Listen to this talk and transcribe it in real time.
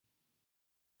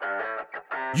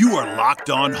You are Locked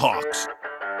On Hawks,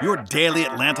 your daily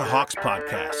Atlanta Hawks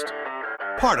podcast.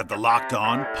 Part of the Locked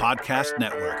On Podcast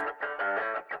Network.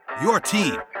 Your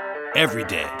team every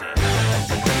day.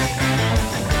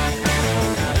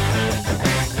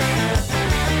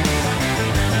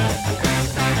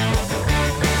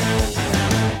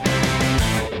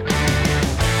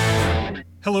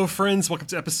 Hello, friends. Welcome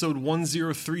to episode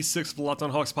 1036 of the Locked On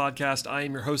Hawks podcast. I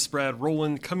am your host, Brad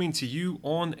Rowland, coming to you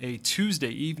on a Tuesday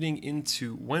evening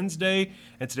into Wednesday.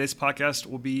 And today's podcast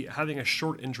will be having a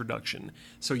short introduction.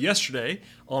 So yesterday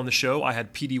on the show, I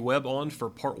had PD Webb on for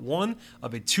part one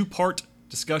of a two-part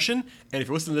discussion. And if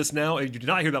you're listening to this now and you did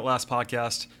not hear that last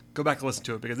podcast, go back and listen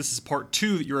to it, because this is part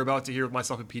two that you're about to hear with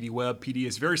myself and PD Webb. PD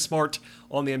is very smart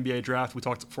on the NBA draft. We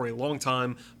talked for a long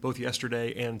time, both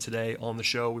yesterday and today on the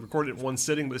show. We recorded it in one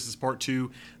sitting, but this is part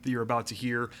two that you're about to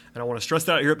hear. And I want to stress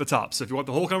that here at the top. So if you want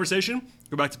the whole conversation,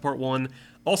 go back to part one.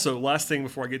 Also, last thing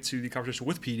before I get to the conversation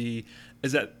with PD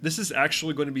is that this is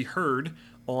actually going to be heard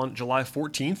on July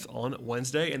 14th on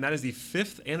Wednesday, and that is the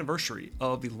 5th anniversary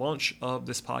of the launch of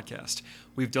this podcast.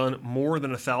 We've done more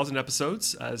than 1,000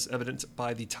 episodes, as evident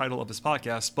by the title of this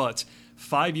podcast, but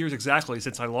 5 years exactly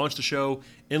since I launched the show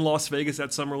in Las Vegas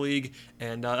at Summer League,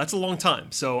 and that's a long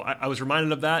time. So I was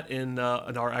reminded of that in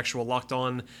our actual Locked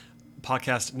On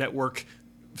Podcast Network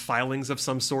filings of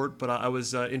some sort, but I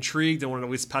was intrigued and wanted to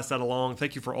at least pass that along.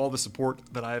 Thank you for all the support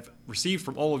that I've received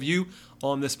from all of you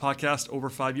on this podcast over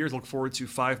 5 years. Look forward to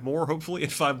 5 more, hopefully,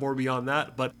 and 5 more beyond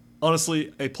that. But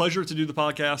honestly, a pleasure to do the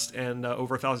podcast and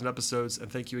over 1,000 episodes,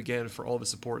 and thank you again for all the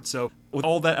support. So with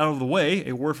all that out of the way,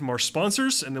 a word from our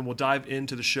sponsors, and then we'll dive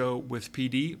into the show with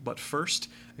PD. But first,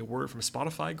 a word from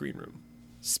Spotify Green Room.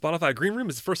 Spotify Green Room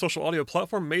is the first social audio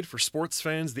platform made for sports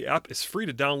fans. The app is free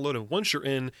to download, and once you're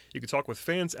in, you can talk with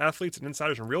fans, athletes, and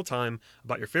insiders in real time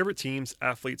about your favorite teams,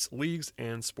 athletes, leagues,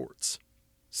 and sports.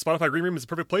 Spotify Green Room is the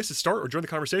perfect place to start or join the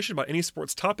conversation about any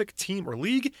sports topic, team, or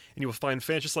league, and you will find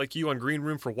fans just like you on Green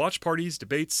Room for watch parties,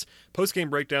 debates, post-game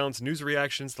breakdowns, news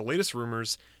reactions, the latest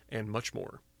rumors, and much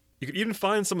more. You can even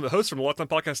find some of the hosts from the Locked On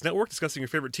Podcast Network discussing your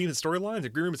favorite teams and storylines.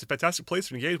 And Green Room is a fantastic place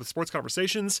to engage with sports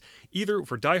conversations, either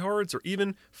for diehards or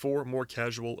even for more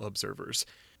casual observers.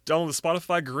 Download the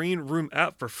Spotify Green Room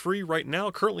app for free right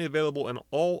now, currently available on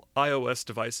all iOS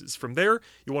devices. From there,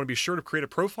 you'll want to be sure to create a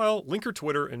profile, link your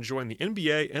Twitter, and join the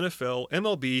NBA, NFL,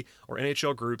 MLB, or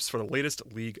NHL groups for the latest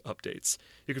league updates.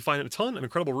 You can find a ton of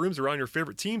incredible rooms around your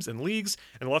favorite teams and leagues,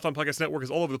 and the Locked On Podcast Network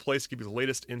is all over the place to give you the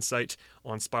latest insight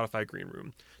on Spotify Green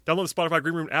Room. Download the Spotify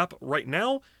Green Room app right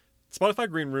now. Spotify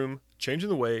Green Room, changing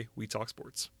the way we talk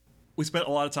sports. We spent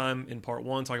a lot of time in part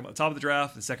one talking about the top of the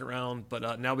draft, the second round,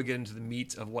 but now we get into the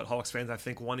meat of what Hawks fans, I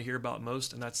think, want to hear about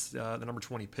most, and that's the number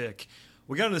 20 pick.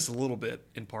 We got into this a little bit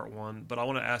in part one, but I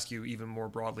want to ask you even more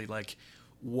broadly, like,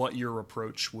 what your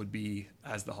approach would be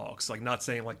as the Hawks. Like, not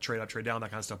saying like trade up, trade down,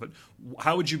 that kind of stuff, but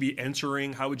how would you be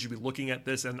entering? How would you be looking at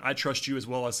this? And I trust you as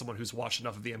well as someone who's watched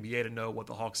enough of the NBA to know what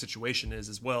the Hawks situation is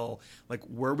as well. Like,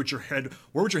 where would your head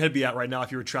be at right now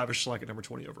if you were Travis Schlenk at number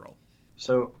 20 overall?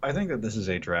 So I think that this is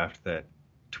a draft that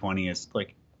 20 is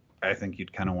like, I think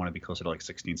you'd kind of want to be closer to like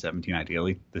 16, 17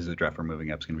 ideally. This is a draft where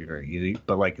moving up is going to be very easy.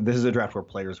 But like, this is a draft where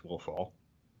players will fall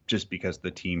just because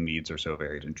the team needs are so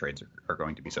varied and trades are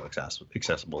going to be so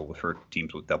accessible for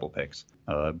teams with double picks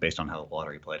based on how the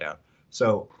lottery played out.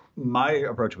 So my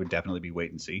approach would definitely be wait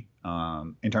and see.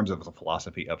 In terms of the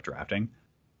philosophy of drafting,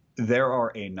 there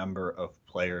are a number of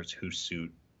players who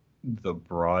suit the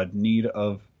broad need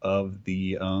of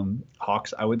the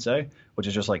Hawks, I would say, which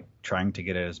is just like trying to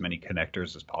get as many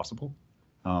connectors as possible.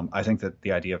 I think that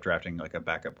the idea of drafting like a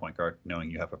backup point guard, knowing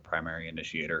you have a primary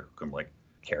initiator who can like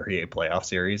carry a playoff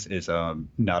series, is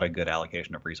not a good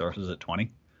allocation of resources at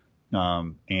 20.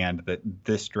 And that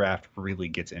this draft really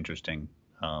gets interesting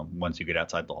once you get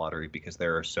outside the lottery, because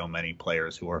there are so many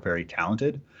players who are very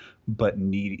talented but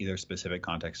need either specific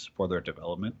context for their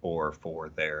development or for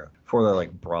their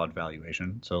like broad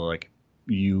valuation. So like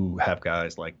you have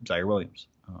guys like Zaire Williams,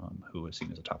 who was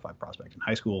seen as a top 5 prospect in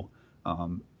high school,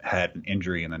 had an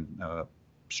injury and then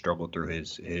struggled through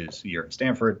his year at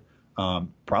Stanford.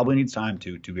 Probably needs time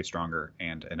to get stronger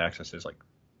and access his like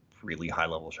really high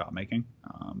level shot making.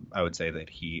 I would say that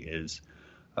he is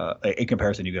a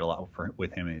comparison you get a lot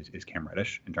with him is Cam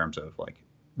Reddish in terms of like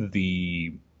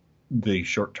the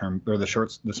short term or the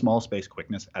small space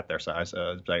quickness at their size.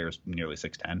 Zaire's nearly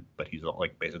 6'10", but he's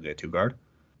like basically a 2 guard.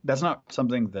 That's not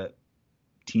something that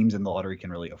teams in the lottery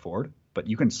can really afford, but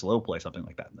you can slow play something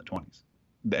like that in the 20s.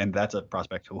 And that's a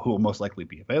prospect who will most likely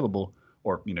be available,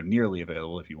 or nearly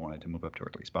available if you wanted to move up 2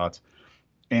 or 3 spots.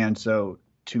 And so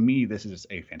to me, this is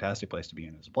a fantastic place to be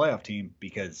in as a playoff team,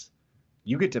 because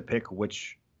you get to pick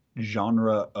which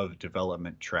genre of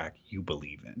development track you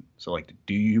believe in. So like,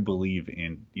 do you believe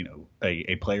in,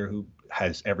 a player who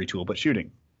has every tool but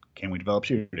shooting? Can we develop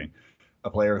shooting? A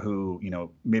player who,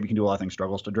 maybe can do a lot of things,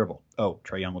 struggles to dribble. Oh,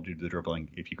 Trae Young will do the dribbling.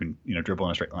 If you can, dribble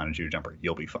in a straight line and shoot a jumper,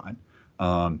 you'll be fine.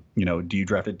 Do you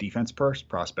draft a defense first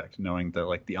prospect, knowing that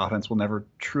like the offense will never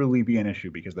truly be an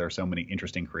issue because there are so many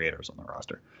interesting creators on the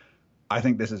roster? I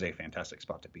think this is a fantastic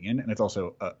spot to be in, and it's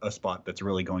also a spot that's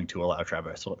really going to allow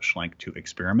Travis Schlenk to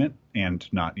experiment and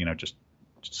not, just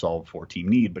solve for team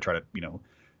need, but try to,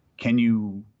 can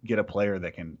you get a player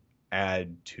that can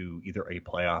add to either a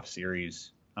playoff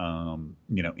series,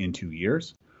 in 2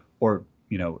 years, or,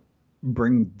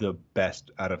 bring the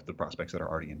best out of the prospects that are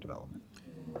already in development?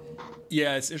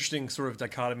 Yeah, it's interesting sort of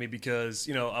dichotomy because,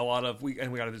 a lot of, we got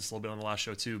into this a little bit on the last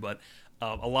show too, but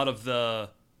a lot of the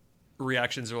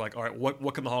reactions are like, all right,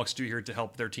 what can the Hawks do here to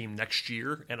help their team next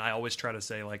year? And I always try to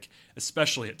say, like,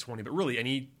 especially at 20, but really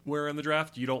anywhere in the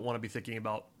draft, you don't want to be thinking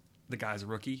about the guy's a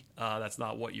rookie. That's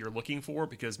not what you're looking for,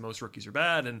 because most rookies are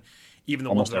bad, and even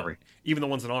the ones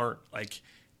that aren't, like,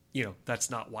 that's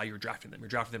not why you're drafting them. You're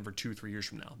drafting them for 2-3 years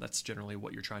from now. That's generally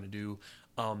what you're trying to do.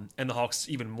 And the Hawks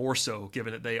even more so,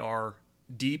 given that they are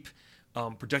deep.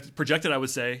 Projected, I would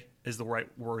say, is the right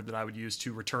word that I would use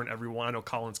to return everyone. I know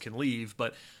Collins can leave,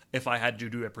 but if I had to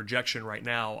do a projection right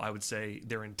now, I would say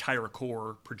their entire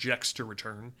core projects to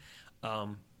return,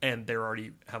 and they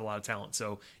already have a lot of talent.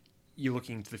 So you're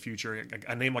looking to the future.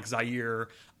 A name like Zaire,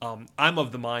 I'm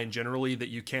of the mind generally that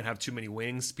you can't have too many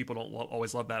wings. People don't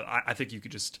always love that. I think you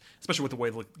could just, especially with the way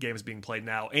the game is being played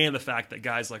now, and the fact that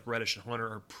guys like Reddish and Hunter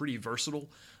are pretty versatile,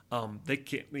 they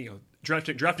can't,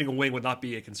 drafting a wing would not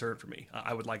be a concern for me.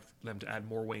 I would like them to add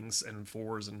more wings and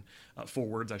forwards,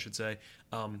 I should say,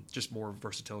 just more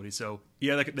versatility. So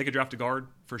yeah, they could draft a guard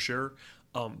for sure.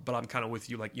 But I'm kind of with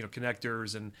you, like,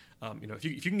 connectors, and if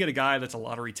you can get a guy that's a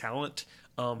lottery talent,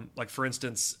 like for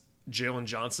instance, Jalen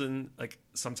Johnson, like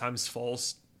sometimes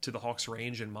falls to the Hawks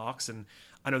range in mocks, and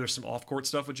I know there's some off court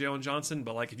stuff with Jalen Johnson,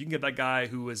 but like if you can get that guy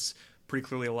who is pretty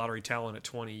clearly a lottery talent at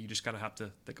 20, you just kind of have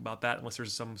to think about that, unless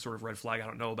there's some sort of red flag I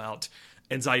don't know about.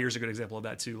 And Zaire's a good example of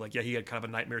that too. Like, yeah, he had kind of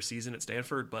a nightmare season at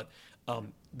Stanford, but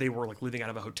they were like living out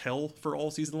of a hotel for all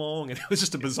season long, and it was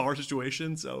just a bizarre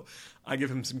situation. So I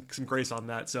give him some grace on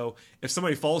that. So if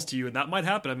somebody falls to you, and that might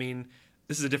happen, I mean,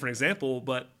 this is a different example,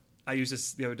 but I used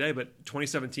this the other day, but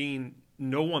 2017,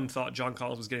 no one thought John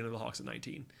Collins was getting to the Hawks at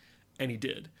 19, and he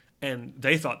did. And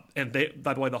they thought,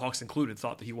 by the way, the Hawks included,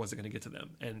 thought that he wasn't going to get to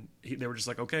them. And they were just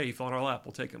like, okay, he fell in our lap,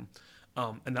 we'll take him.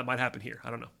 And that might happen here.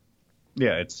 I don't know.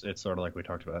 Yeah, it's sort of like we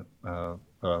talked about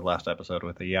last episode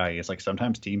with the EI. It's like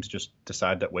sometimes teams just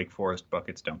decide that Wake Forest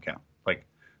buckets don't count. Like,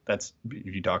 that's,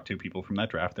 if you talk to people from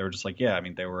that draft, they were just like, yeah, I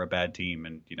mean, they were a bad team,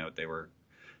 and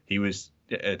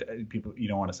people, you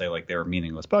don't want to say like they were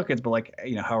meaningless buckets, but like,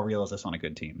 how real is this on a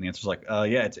good team? And the answer is like,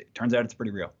 yeah, it turns out it's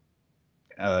pretty real.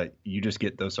 You just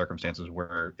get those circumstances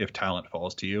where if talent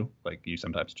falls to you, like, you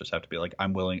sometimes just have to be like,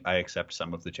 I accept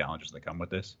some of the challenges that come with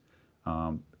this.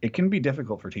 It can be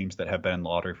difficult for teams that have been in the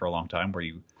lottery for a long time, where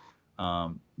you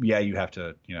have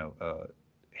to,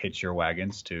 hitch your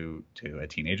wagons to a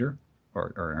teenager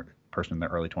or a person in their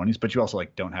early 20s, but you also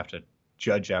like don't have to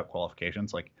judge out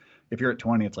qualifications. Like, if you're at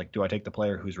 20, it's like, do I take the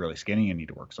player who's really skinny and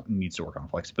needs to work on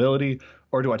flexibility,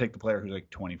 or do I take the player who's like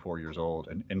 24 years old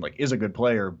and like is a good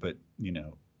player, but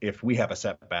if we have a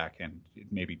setback and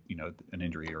maybe an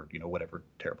injury or whatever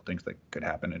terrible things that could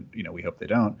happen, and we hope they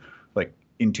don't, like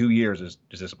in 2 years is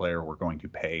this a player we're going to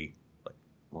pay like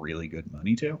really good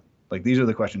money to? Like, these are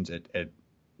the questions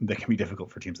that can be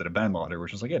difficult for teams that have been in the lottery,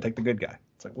 which is like, yeah, take the good guy.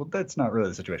 It's like, well, that's not really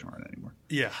the situation we're in anymore.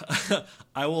 Yeah.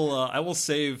 I will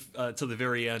save till the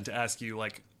very end to ask you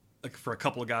like for a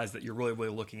couple of guys that you're really,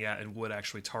 really looking at and would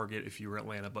actually target if you were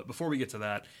Atlanta. But before we get to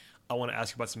that, I want to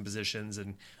ask you about some positions,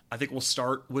 and I think we'll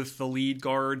start with the lead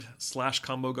guard /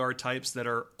 combo guard types that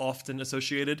are often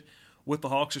associated with the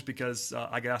Hawks, just because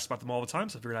I get asked about them all the time.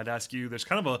 So I figured I'd ask you. There's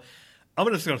kind of I'm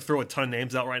just going to throw a ton of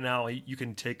names out right now. You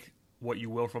can take what you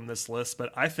will from this list,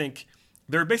 but I think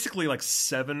there are basically like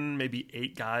 7, maybe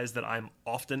 8 guys that I'm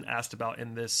often asked about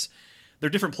in this. They're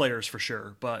different players for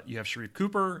sure, but you have Sharif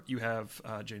Cooper, you have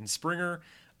Jaden Springer.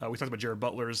 We talked about Jared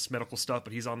Butler's medical stuff,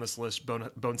 but he's on this list.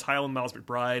 Bones Highland, Miles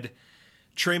McBride,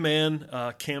 Trey Mann,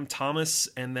 Cam Thomas,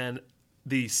 and then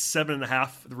the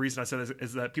 7.5. The reason I said this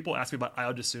is that people ask me about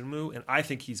Ayo Dosunmu, and I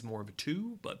think he's more of a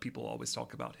 2, but people always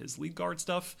talk about his lead guard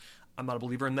stuff. I'm not a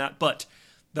believer in that, but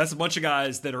that's a bunch of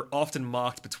guys that are often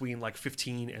mocked between like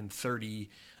 15 and 30,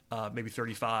 maybe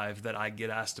 35, that I get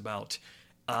asked about.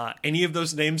 Any of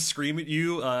those names scream at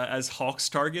you as Hawks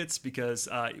targets? Because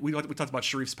we talked about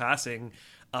Sharif's passing.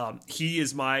 He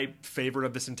is my favorite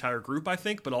of this entire group, I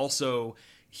think, but also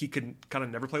he could kind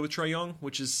of never play with Trae Young,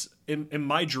 which is in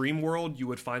my dream world, you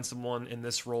would find someone in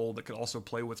this role that could also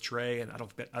play with Trae, and I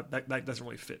don't that doesn't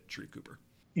really fit Sharife Cooper.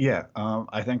 Yeah,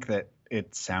 I think that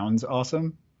it sounds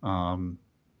awesome.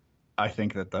 I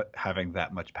think that having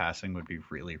that much passing would be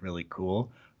really, really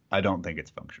cool. I don't think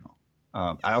it's functional.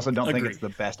 I also don't think it's the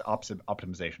best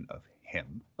optimization of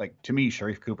him. Like, to me,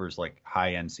 Sharife Cooper's like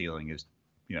high end ceiling is,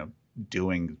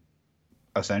 doing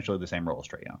essentially the same role as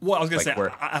Trae Young. Well, I was gonna say,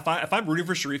 if I'm rooting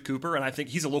for Sharife Cooper, and I think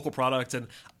he's a local product, and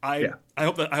I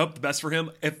hope the best for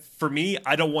him. For me,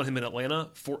 I don't want him in Atlanta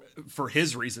for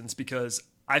his reasons, because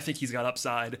I think he's got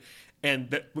upside, and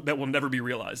that will never be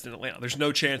realized in Atlanta. There's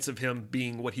no chance of him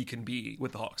being what he can be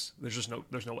with the Hawks. There's no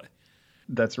way.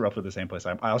 That's roughly the same place.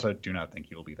 I also do not think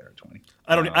he will be there at 20.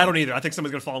 I don't either. I think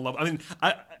somebody's gonna fall in love. I mean,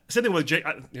 same thing with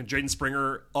Jaden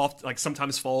Springer.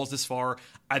 Sometimes falls this far.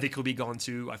 I think he'll be gone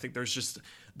too. I think there's just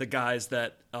the guys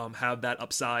that have that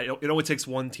upside. It only takes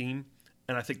one team,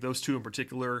 and I think those two in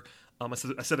particular. I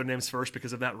said their names first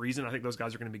because of that reason. I think those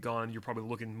guys are going to be gone. You're probably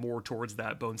looking more towards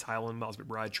that Bones Highland, Miles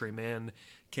McBride, Trey Mann,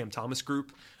 Cam Thomas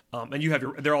group. And you have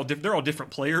they're all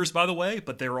different players, by the way,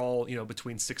 but they're all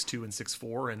between 6'2" and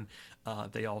 6'4",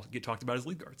 and they all get talked about as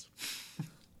lead guards.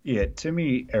 Yeah, to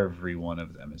me, every one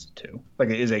of them is a 2. Like,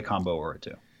 it is a combo or a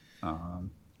 2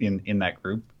 in that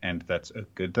group, and that's a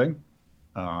good thing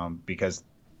because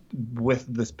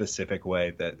with the specific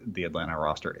way that the Atlanta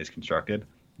roster is constructed,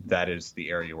 that is the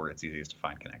area where it's easiest to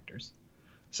find connectors.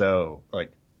 So,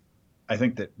 like, I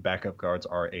think that backup guards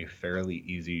are a fairly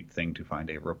easy thing to find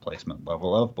a replacement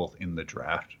level of, both in the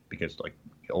draft, because like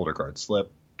older guards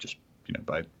slip just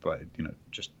by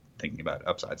just thinking about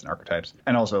upsides and archetypes,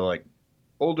 and also like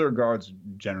older guards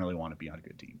generally want to be on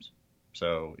good teams.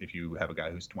 So if you have a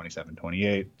guy who's 27,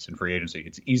 28, it's in free agency,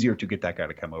 it's easier to get that guy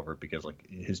to come over because like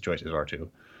his choices are to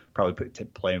probably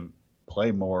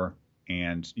play more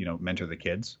and mentor the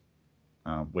kids,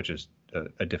 which is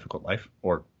a difficult life,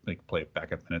 or like play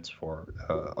backup minutes for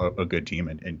a good team.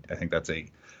 And I think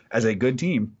as a good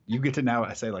team, you get to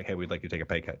now say like, hey, we'd like you to take a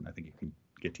pay cut. And I think you can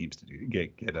get teams to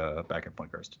get backup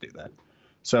point guards to do that.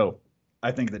 So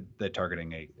I think that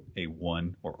targeting a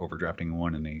 1 or overdrafting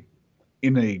 1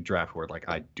 in a draft where like,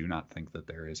 I do not think that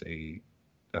there is a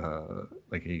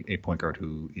point guard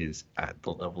who is at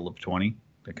the level of 20,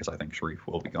 because I think Sharife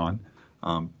will be gone.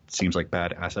 Seems like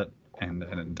bad asset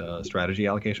and strategy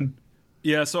allocation.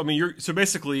 Yeah, so I mean,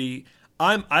 basically,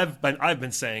 I've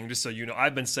been saying, just so you know,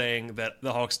 I've been saying that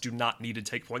the Hawks do not need to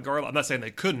take point guard. I'm not saying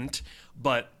they couldn't,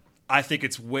 but I think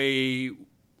it's way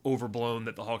overblown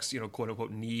that the Hawks, quote unquote,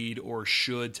 need or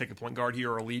should take a point guard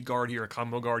here, or a lead guard here, a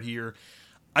combo guard here.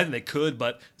 I think they could,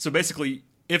 but so basically,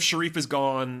 if Sharife is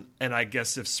gone, and I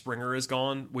guess if Springer is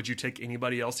gone, would you take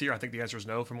anybody else here? I think the answer is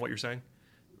no, from what you're saying,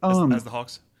 as the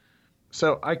Hawks.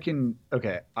 So I think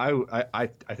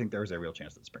there's a real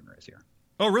chance that Springer is here.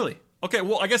 Oh, really? Okay,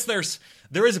 well, I guess there is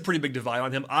a pretty big divide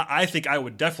on him. I think I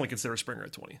would definitely consider Springer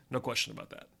at 20. No question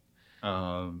about that.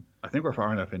 I think we're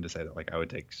far enough in to say that like I would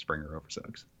take Springer over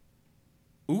Suggs.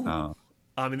 Ooh.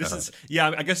 I mean, this is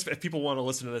I guess if people want to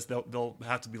listen to this, they'll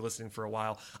have to be listening for a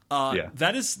while.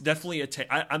 That is definitely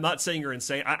I'm not saying you're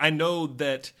insane. I know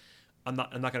that I'm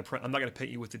not going to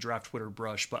paint you with the draft Twitter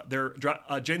brush, but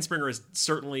Jaden Springer is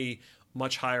certainly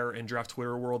much higher in draft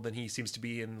Twitter world than he seems to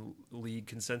be in league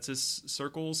consensus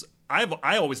circles.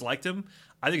 I always liked him.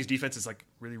 I think his defense is like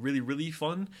really, really, really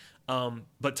fun.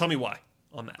 But tell me why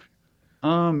on that.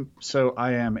 So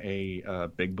I am a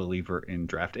big believer in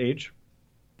draft age.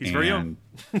 He's very young.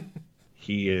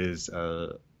 He is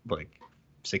like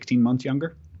 16 months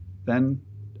younger than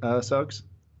Suggs,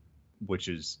 which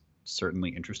is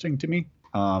certainly interesting to me.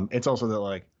 It's also that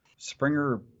like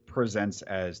Springer presents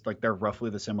as like they're roughly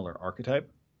the similar archetype.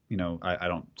 I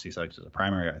don't see Suggs as a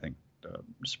primary. I think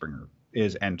Springer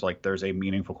is, and like there's a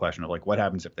meaningful question of like what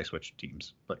happens if they switch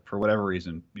teams. Like for whatever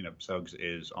reason, Suggs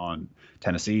is on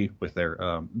Tennessee with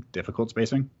their difficult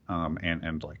spacing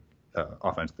and like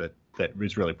offense that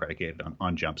is really predicated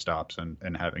on jump stops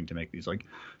and having to make these like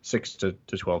 6 to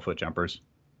 12 foot jumpers.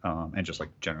 And just like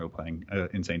generally playing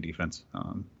insane defense.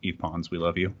 Yves Pons, we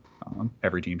love you.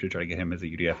 Every team should try to get him as a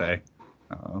UDFA.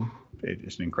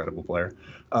 It's an incredible player.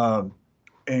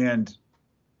 And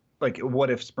like, what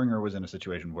if Springer was in a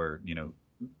situation where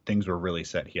things were really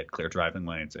set? He had clear driving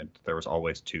lanes, and there was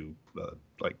always 2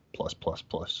 like plus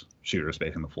shooters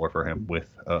spacing the floor for him with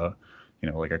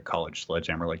like a college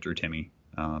sledgehammer like Drew Timme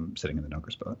sitting in the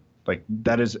dunker spot. Like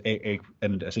that is a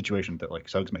situation that like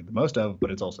Suggs made the most of,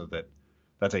 but it's also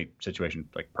that's a situation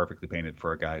like perfectly painted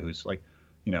for a guy who's like,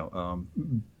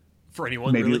 for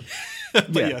anyone, Maybe, really.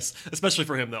 But yeah. yes, especially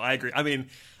for him, though. I agree. I mean,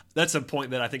 that's a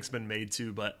point that I think's been made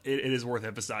too, but it is worth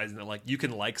emphasizing that like you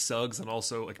can like Suggs and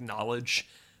also acknowledge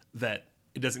that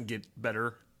it doesn't get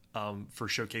better for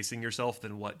showcasing yourself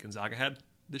than what Gonzaga had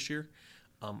this year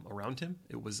around him.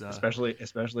 It was especially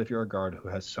if you're a guard who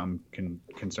has some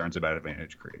concerns about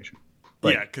advantage creation.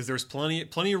 Yeah, because there's plenty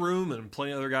of room and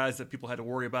plenty of other guys that people had to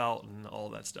worry about and all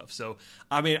that stuff. So,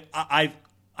 I mean, I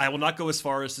will not go as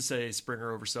far as to say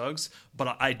Springer over Suggs,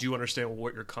 but I do understand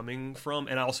what you're coming from,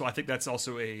 and I think that's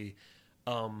also a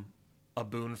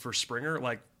boon for Springer.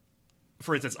 Like,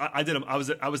 for instance, I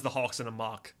was the Hawks in a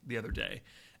mock the other day,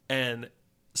 and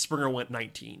Springer went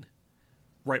 19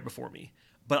 right before me.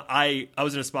 But I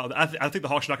was in a spot. I think the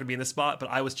Hawks are not going to be in this spot, but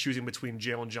I was choosing between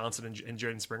Jalen Johnson and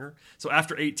Jaden Springer. So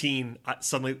after 18,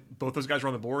 suddenly both those guys were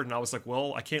on the board, and I was like,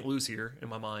 well, I can't lose here in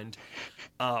my mind.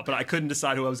 But I couldn't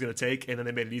decide who I was going to take, and then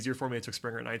they made it easier for me. I took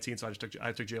Springer at 19, so I took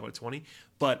Jalen at 20.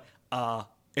 But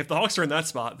if the Hawks are in that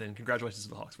spot, then congratulations to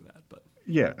the Hawks for that. But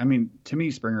yeah, I mean, to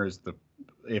me, Springer is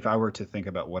if I were to think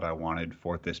about what I wanted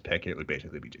for this pick, it would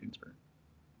basically be Jaden Springer.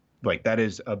 Like, that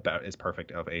is about as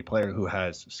perfect of a player who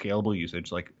has scalable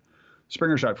usage. Like,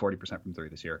 Springer shot 40% from three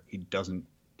this year. He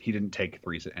didn't take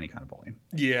threes at any kind of volume.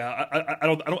 Yeah, I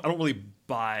don't really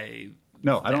buy.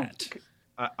 No, that. I don't.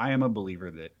 I am a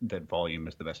believer that volume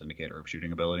is the best indicator of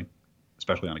shooting ability,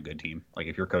 especially on a good team. Like,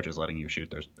 if your coach is letting you shoot,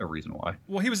 there's a reason why.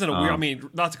 Well, he was in a weird. I mean,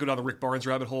 not to go down the Rick Barnes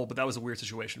rabbit hole, but that was a weird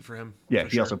situation for him. Yeah,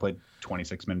 he also played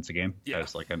 26 minutes a game. Yeah,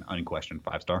 as like an unquestioned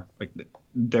 5-star. Like,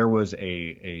 there was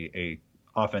a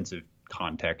offensive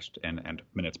context and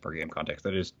minutes per game context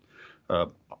that is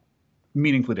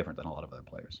meaningfully different than a lot of other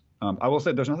players. I will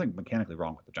say there's nothing mechanically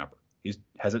wrong with the jumper. He's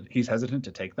hesitant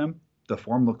to take them. The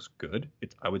form looks good.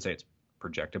 I would say it's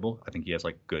projectable. I think he has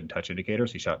like good touch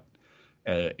indicators. He shot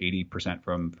 80%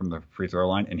 from the free throw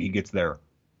line, and he gets there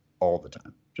all the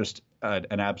time. Just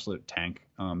an absolute tank.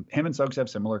 Him and Suggs have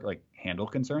similar like handle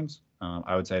concerns.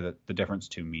 I would say that the difference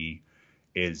to me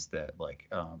is that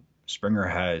like Springer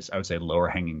has, I would say, lower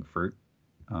hanging fruit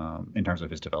in terms of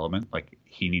his development. Like,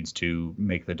 he needs to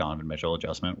make the Donovan Mitchell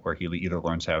adjustment where he either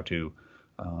learns how to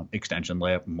extension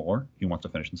layup more. He wants to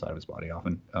finish inside of his body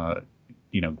often.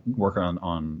 Work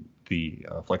on the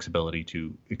flexibility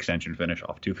to extension finish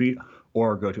off 2 feet,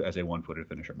 or go to as a 1-footed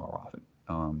finisher more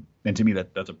often. And to me,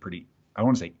 that's a pretty, I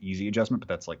want to say easy adjustment, but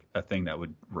that's like a thing that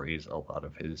would raise a lot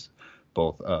of his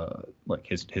both like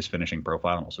his finishing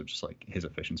profile and also just like his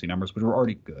efficiency numbers, which were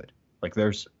already good. Like,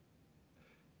 there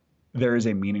is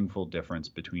a meaningful difference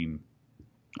between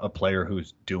a player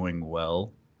who's doing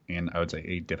well in, I would say,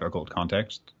 a difficult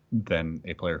context than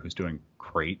a player who's doing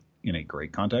great in a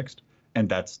great context. And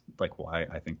that's like why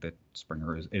I think that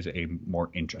Springer is a more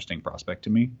interesting prospect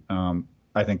to me.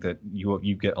 I think that you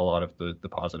get a lot of the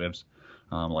positives,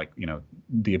 like,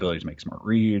 the ability to make smart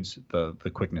reads, the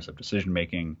quickness of decision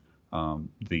making,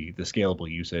 the scalable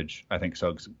usage. I think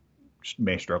Suggs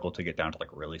may struggle to get down to like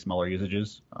really smaller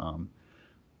usages.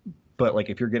 But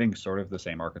like, if you're getting sort of the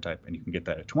same archetype and you can get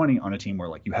that at 20 on a team where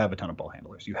like you have a ton of ball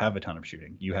handlers, you have a ton of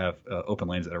shooting, you have open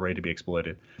lanes that are ready to be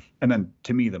exploited. And then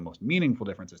to me, the most meaningful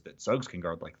difference is that Suggs can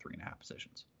guard like 3.5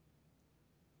 positions.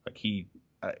 Like, he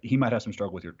might have some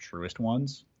struggle with your truest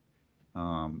ones.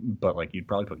 But like, you'd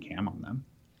probably put Cam on them.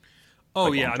 Oh,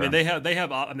 like, yeah. I mean, they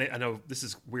have, I know this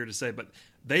is weird to say, but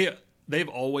they've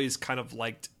always kind of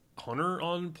liked Hunter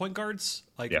on point guards,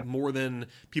 like, more than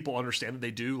people understand that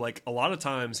they do. Like, a lot of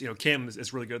times, Cam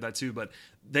is really good at that too, but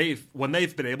when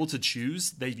they've been able to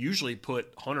choose, they've usually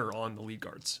put Hunter on the lead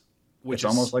guards. Which it's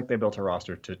almost like they built a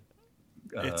roster to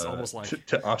it's almost like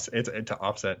to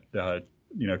offset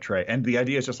Trey. And the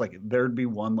idea is just like there'd be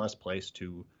one less place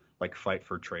to like fight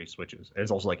for Trey switches.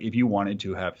 It's also like if you wanted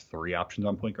to have 3 options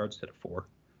on point guards instead of 4.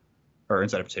 Or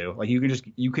instead of 2, like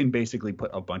you can basically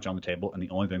put a bunch on the table, and the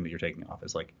only thing that you're taking off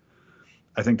is like,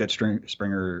 I think that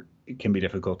Springer can be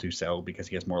difficult to sell because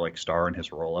he has more like star in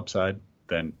his role upside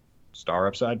than star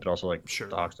upside, but also like sure.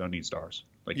 The Hawks don't need stars.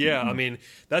 Like, yeah, I mean,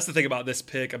 that's the thing about this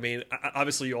pick. I mean,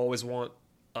 obviously you always want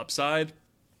upside,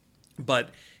 but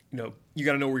you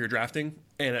got to know where you're drafting.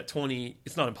 And at 20,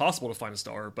 it's not impossible to find a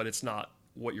star, but it's not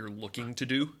what you're looking to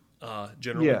do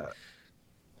generally. Yeah.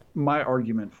 My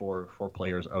argument for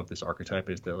players of this archetype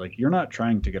is that like you're not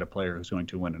trying to get a player who's going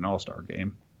to win an all-star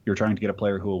game. You're trying to get a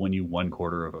player who will win you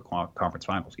 1/4 of a conference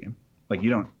finals game. Like, you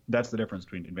don't. That's the difference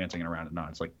between advancing in a round and not.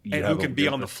 It's like and who can be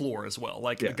on the floor as well.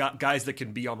 Like, guys that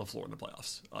can be on the floor in the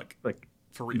playoffs. Like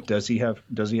for real. Does he have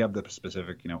the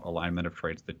specific alignment of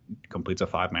traits that completes a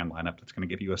 5-man lineup that's going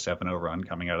to give you a 7-0 run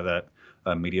coming out of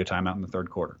that media timeout in the third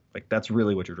quarter? Like, that's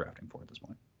really what you're drafting for at this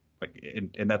point.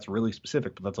 Like, and that's really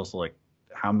specific, but that's also like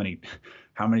how many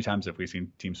times have we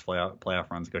seen teams playoff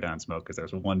runs go down in smoke because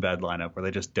there's one bad lineup where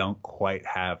they just don't quite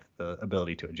have the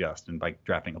ability to adjust? And by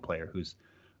drafting a player who's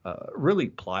really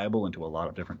pliable into a lot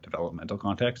of different developmental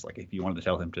contexts, like if you wanted to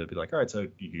tell him to be like, all right, so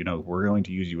we're going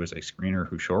to use you as a screener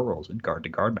who short rolls in guard to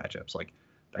guard matchups, like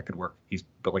that could work. He's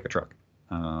built like a truck.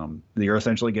 You're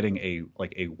essentially getting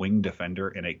a wing defender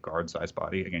in a guard size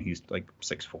body. Again, he's like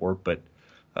 6'4", but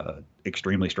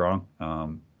extremely strong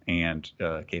and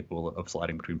capable of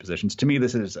sliding between positions. To me,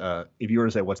 this is if you were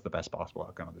to say what's the best possible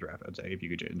outcome of the draft, I'd say if you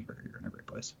get Jayden Springer, you're in a great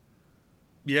place.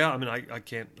 Yeah, I mean, I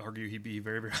can't argue he'd be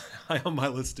very, very high on my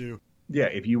list too. Yeah,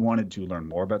 if you wanted to learn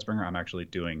more about Springer, I'm actually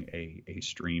doing a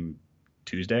stream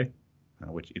Tuesday,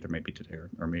 which either may be today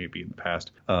or may be in the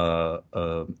past,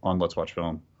 on Let's Watch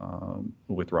Film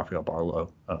with Rafael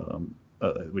Barlow,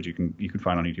 which you can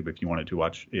find on YouTube if you wanted to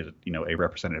watch a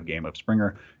representative game of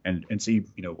Springer and see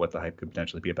what the hype could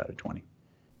potentially be about at 20.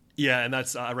 Yeah, and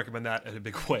that's I recommend that in a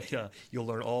big way. You'll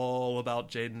learn all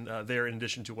about Jayden there in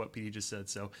addition to what PD just said.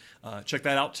 So check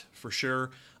that out for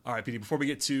sure. All right, PD, before we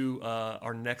get to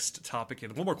our next topic,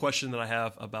 and one more question that I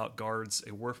have about guards,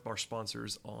 a word from our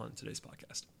sponsors on today's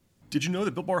podcast. Did you know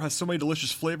that Built Bar has so many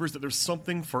delicious flavors that there's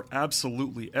something for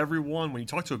absolutely everyone? When you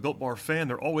talk to a Built Bar fan,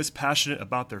 they're always passionate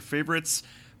about their favorites.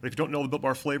 But if you don't know the Built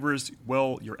Bar flavors,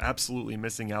 well, you're absolutely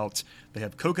missing out. They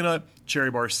have coconut,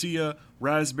 cherry barcia,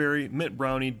 raspberry, mint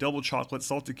brownie, double chocolate,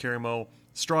 salted caramel,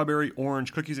 strawberry,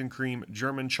 orange, cookies and cream,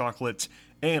 German chocolate,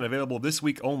 and available this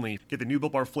week only. Get the new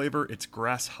Built Bar flavor, it's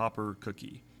grasshopper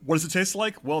cookie. What does it taste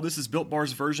like? Well, this is Built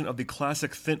Bar's version of the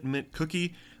classic Thin Mint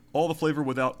cookie. All the flavor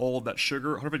without all of that sugar.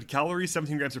 150 calories,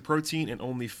 17 grams of protein, and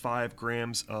only 5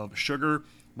 grams of sugar.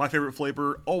 My favorite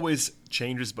flavor always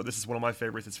changes, but this is one of my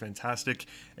favorites. It's fantastic.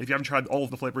 And if you haven't tried all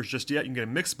of the flavors just yet, you can get a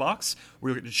mixed box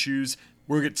where you'll get to choose.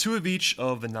 We'll get 2 of each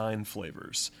of the 9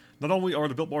 flavors. Not only are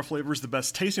the Built Bar flavors the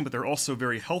best tasting, but they're also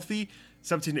very healthy.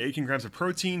 17 to 18 grams of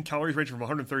protein, calories range from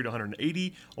 130 to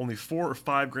 180, only 4 or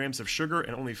 5 grams of sugar,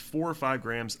 and only 4 or 5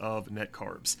 grams of net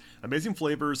carbs. Amazing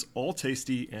flavors, all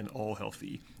tasty and all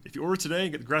healthy. If you order today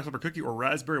and get the grasshopper cookie or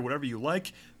raspberry, whatever you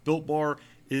like, Built Bar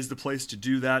is the place to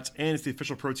do that, and it's the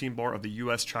official protein bar of the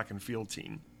U.S. track and field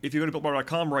team. If you go to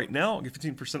BuiltBar.com right now, get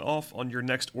 15% off on your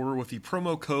next order with the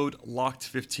promo code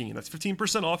LOCKED15. That's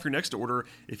 15% off your next order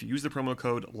if you use the promo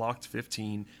code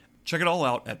LOCKED15. Check it all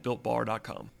out at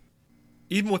BuiltBar.com.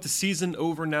 Even with the season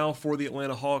over now for the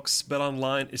Atlanta Hawks,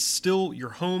 BetOnline is still your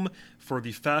home for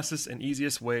the fastest and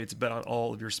easiest way to bet on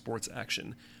all of your sports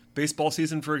action. Baseball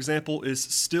season, for example, is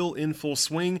still in full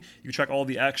swing. You can track all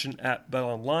the action at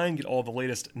BetOnline, get all the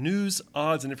latest news,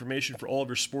 odds, and information for all of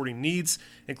your sporting needs,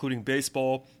 including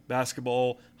baseball,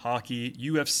 basketball, hockey,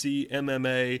 UFC,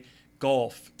 MMA,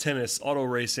 golf, tennis, auto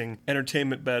racing,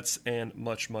 entertainment bets, and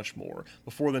much, much more.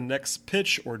 Before the next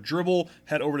pitch or dribble,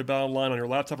 head over to BetOnline on your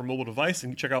laptop or mobile device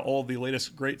and check out all the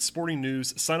latest great sporting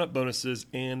news, sign-up bonuses,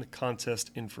 and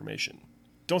contest information.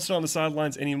 Don't sit on the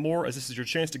sidelines anymore, as this is your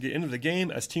chance to get into the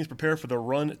game as teams prepare for the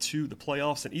run to the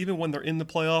playoffs. And even when they're in the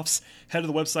playoffs, head to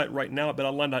the website right now at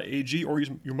betonline.ag or use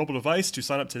your mobile device to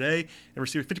sign up today and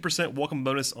receive a 50% welcome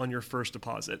bonus on your first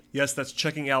deposit. Yes, that's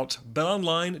checking out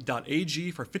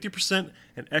betonline.ag for 50%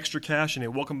 and extra cash and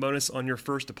a welcome bonus on your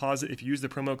first deposit if you use the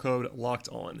promo code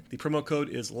LOCKEDON. The promo code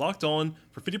is LOCKEDON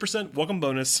for 50% welcome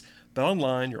bonus.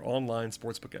 BetOnline, your online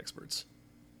sportsbook experts.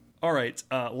 All right,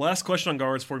 last question on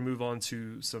guards before we move on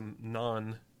to some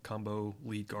non-combo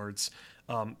lead guards.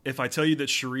 If I tell you that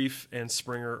Sharif and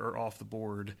Springer are off the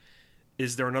board,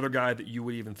 is there another guy that you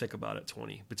would even think about at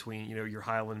 20 between your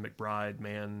Highland, McBride,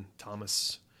 Mann,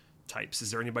 Thomas types?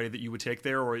 Is there anybody that you would take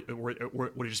there, or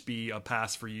would it just be a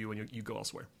pass for you and you go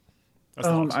elsewhere?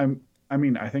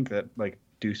 I think that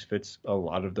Deuce fits a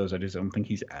lot of those. I just don't think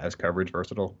he's as coverage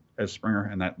versatile as Springer,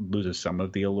 and that loses some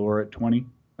of the allure at 20.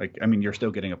 You're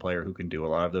still getting a player who can do a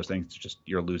lot of those things. It's just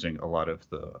you're losing a lot of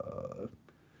the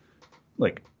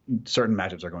certain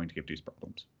matchups are going to give Deuce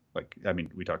problems.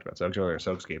 We talked about Suggs earlier.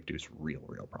 Suggs gave Deuce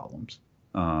real problems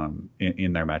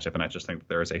in their matchup, and I just think that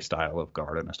there is a style of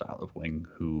guard and a style of wing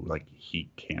who he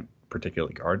can't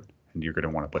particularly guard, and you're going to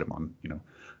want to put him on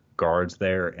guards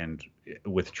there. And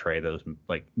with Trey, those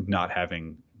not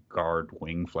having guard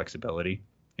wing flexibility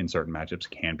in certain matchups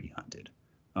can be hunted.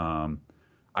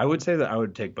 I would say that I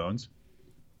would take Bones.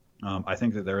 I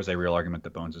think that there is a real argument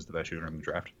that Bones is the best shooter in the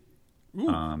draft.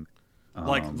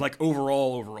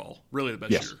 Overall, really the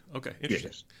best shooter. Okay,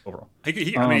 interesting. Yes, overall.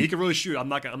 He can really shoot. I'm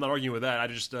not arguing with that. I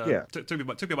just took me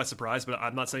by surprise, but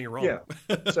I'm not saying you're wrong. Yeah.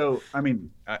 So I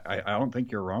don't think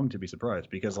you're wrong to be surprised,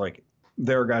 because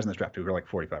there are guys in this draft who are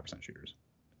 45% shooters,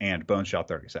 and Bones shot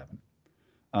 37.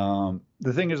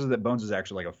 The thing is that Bones is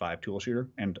actually like a 5-tool shooter,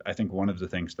 and I think one of the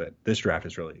things that this draft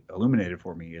has really illuminated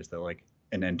for me is that like,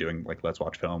 and then doing like Let's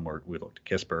Watch Film where we looked at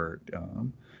Kispert,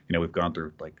 we've gone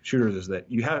through like shooters, is that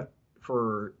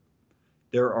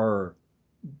there are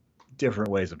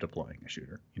different ways of deploying a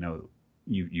shooter.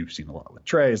 You've seen a lot with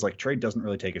Trey. Is like Trey doesn't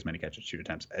really take as many catch and shoot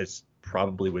attempts as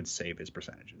probably would save his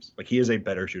percentages. Like he is a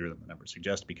better shooter than the numbers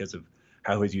suggest because of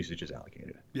how his usage is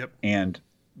allocated. Yep. And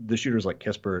the shooters like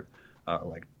Kispert,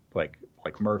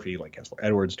 like Murphy, like Kessler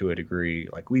Edwards to a degree,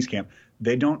 like Wieskamp,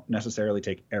 they don't necessarily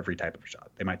take every type of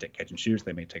shot. They might take catch and shoots,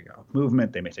 they may take off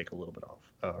movement, they may take a little bit off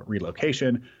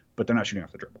relocation, but they're not shooting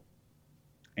off the dribble.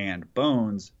 And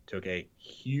Bones took a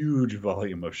huge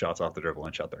volume of shots off the dribble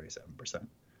and shot 37%.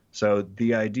 So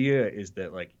the idea is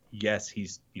that like, yes, he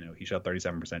shot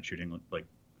 37% shooting, like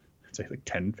I'd say like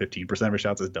 10, 15% of his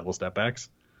shots as double step backs,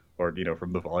 or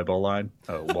from the volleyball line,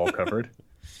 wall covered.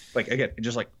 Like again,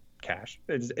 just like cash.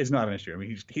 It's not an issue. I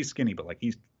mean, he's skinny, but like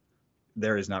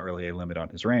there is not really a limit on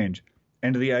his range.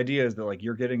 And the idea is that like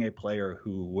you're getting a player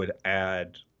who would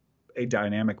add a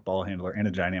dynamic ball handler and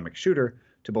a dynamic shooter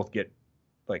to both get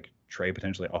like Trey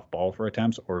potentially off ball for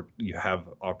attempts, or you have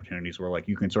opportunities where like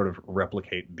you can sort of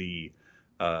replicate the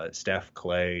Steph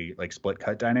Clay like split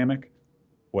cut dynamic,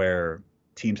 where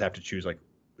teams have to choose like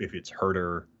if it's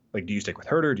Huerter, like do you stick with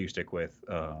Huerter, do you stick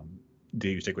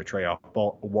with Trey off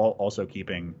ball, while also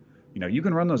keeping, you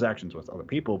can run those actions with other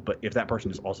people, but if that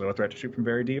person is also a threat to shoot from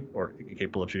very deep or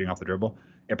capable of shooting off the dribble,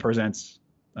 it presents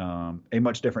a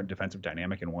much different defensive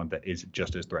dynamic, and one that is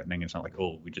just as threatening. It's not like,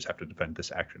 oh, we just have to defend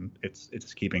this action.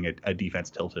 It's keeping a defense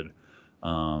tilted.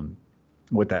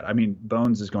 With that, I mean,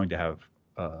 Bones is going to have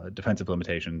defensive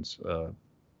limitations.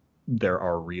 There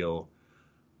are real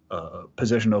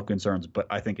positional concerns, but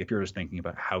I think if you're just thinking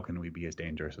about how can we be as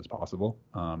dangerous as possible,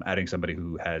 adding somebody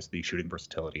who has the shooting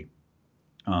versatility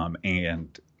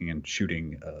and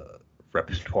shooting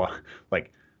repertoire,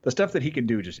 like the stuff that he can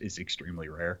do just is extremely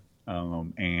rare.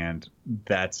 And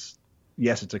that's,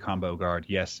 yes, it's a combo guard.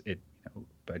 Yes,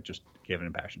 I just gave an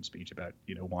impassioned speech about,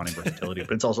 wanting versatility,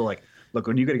 but it's also like, look,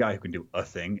 when you get a guy who can do a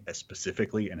thing as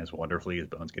specifically and as wonderfully as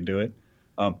Bones can do it,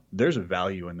 there's a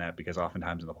value in that, because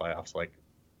oftentimes in the playoffs, like,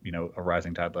 a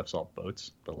rising tide lifts all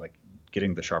boats, but like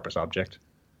getting the sharpest object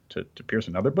to pierce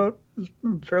another boat is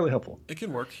fairly helpful. It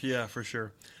can work. Yeah, for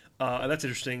sure. That's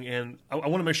interesting, and I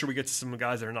want to make sure we get to some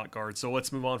guys that are not guards. So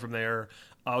let's move on from there.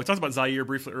 We talked about Zaire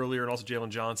briefly earlier, and also Jalen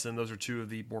Johnson. Those are two of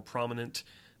the more prominent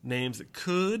names that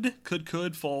could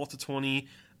fall to 20.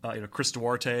 Chris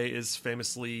Duarte is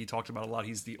famously talked about a lot.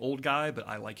 He's the old guy, but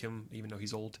I like him even though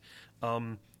he's old.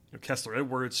 Kessler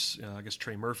Edwards, I guess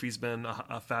Trey Murphy's been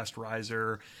a fast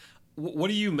riser. What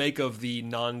do you make of the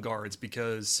non-guards?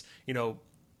 Because,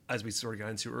 as we sort of got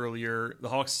into earlier, the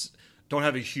Hawks don't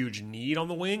have a huge need on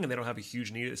the wing, and they don't have a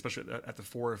huge need, especially at the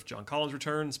 4 if John Collins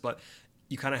returns. But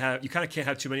you kind of can't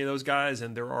have too many of those guys,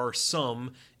 and there are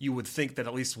some. You would think that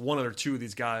at least one or two of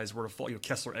these guys were to fall.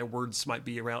 Kessler Edwards might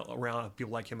be around.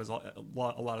 People like him a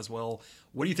lot as well.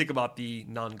 What do you think about the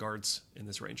non-guards in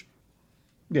this range?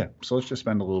 Yeah, so let's just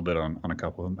spend a little bit on a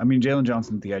couple of them. I mean, Jalen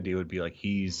Johnson, the idea would be like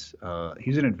he's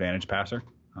an advantage passer.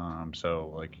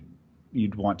 So like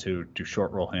you'd want to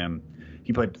short roll him.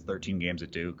 He played 13 games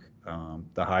at Duke.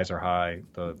 The highs are high.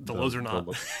 The lows are not.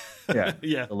 Yeah.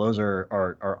 Yeah. The lows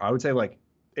are I would say like,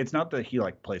 it's not that he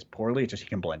like plays poorly, it's just he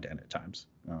can blend in at times.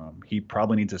 He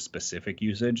probably needs a specific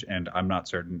usage, and I'm not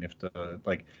certain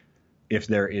if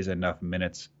there is enough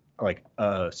minutes, like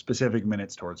specific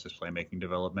minutes towards his playmaking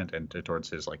development and towards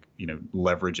his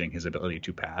leveraging his ability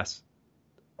to pass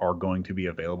are going to be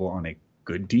available on a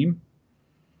good team.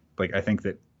 Like I think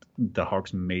that the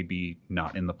Hawks may be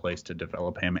not in the place to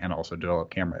develop him and also develop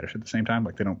Cam Reddish at the same time.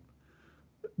 Like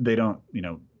they don't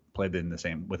play within the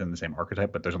same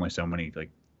archetype, but there's only so many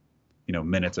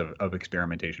minutes of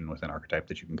experimentation with an archetype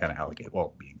that you can kind of allocate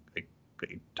while being a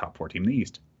top 4 team in the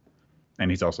East.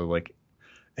 And he's also like,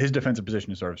 his defensive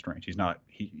position is sort of strange.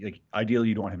 Ideally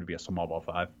you don't want him to be a small ball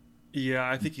 5. Yeah,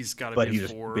 I think he's got to be a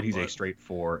 4. But he's a straight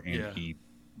 4, and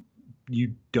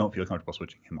you don't feel comfortable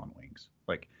switching him on wings.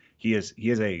 Like he is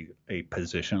a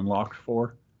position locked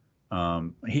 4.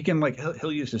 He can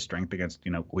he'll use his strength against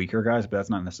weaker guys, but that's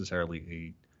not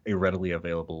necessarily a readily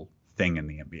available thing in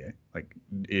the NBA. Like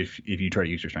if you try to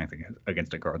use your strength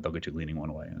against a guard, they'll get you leaning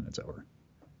one way and it's over.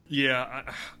 Yeah,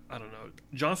 I don't know.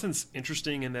 Johnson's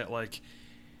interesting in that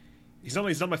he's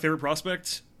not my favorite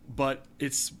prospect, but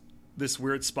it's this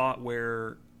weird spot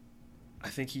where I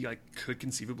think he could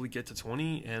conceivably get to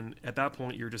 20, and at that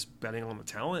point you're just betting on the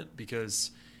talent,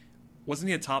 because wasn't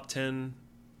he a top 10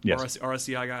 yes.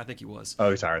 RSCI guy? I think he was.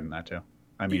 Oh, he's higher than that too.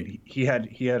 I mean, he had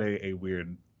a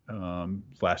weird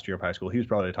last year of high school. He was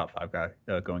probably a top 5 guy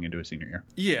going into his senior year.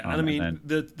 Yeah, and I mean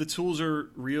the tools are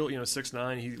real.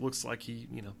 6'9". He looks like he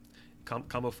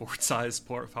combo forward size,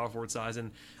 power forward size,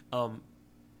 and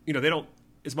they don't,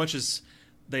 as much as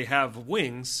they have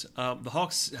wings. The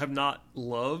Hawks have not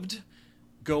loved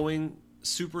going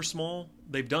super small.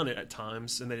 They've done it at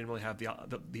times, and they didn't really have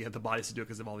the bodies to do it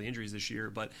because of all the injuries this year.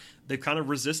 But they've kind of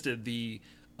resisted the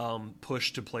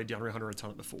push to play DeAndre Hunter a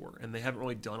ton before, and they haven't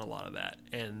really done a lot of that.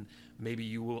 And maybe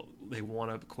they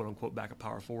want to quote unquote back a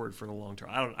power forward for the long term.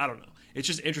 I don't know. It's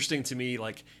just interesting to me.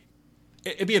 Like,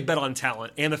 it'd be a bet on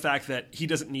talent and the fact that he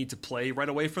doesn't need to play right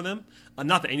away for them.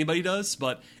 Not that anybody does,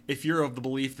 but if you're of the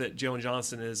belief that Jalen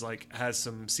Johnson has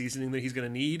some seasoning that he's going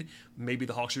to need, maybe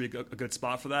the Hawks should be a good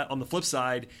spot for that. On the flip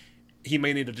side, he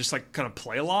may need to just kind of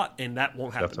play a lot, and that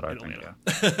won't happen. That's what I think.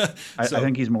 Yeah. I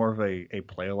think he's more of a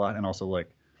play a lot, and also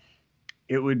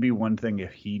it would be one thing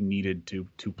if he needed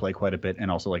to play quite a bit,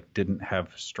 and also didn't have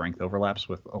strength overlaps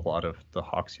with a lot of the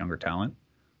Hawks' younger talent.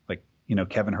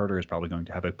 Kevin Huerter is probably going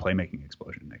to have a playmaking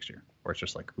explosion next year, where it's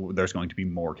just there's going to be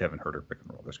more Kevin Huerter pick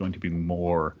and roll. There's going to be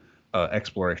more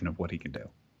exploration of what he can do.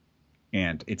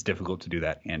 And it's difficult to do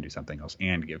that and do something else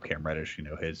and give Cam Reddish,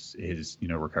 his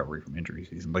recovery from injury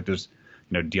season. There's,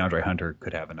 DeAndre Hunter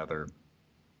could have another,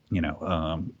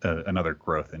 another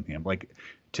growth in him.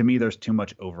 To me, there's too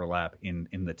much overlap in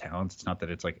the talents. It's not that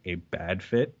it's a bad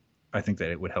fit. I think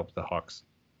that it would help the Hawks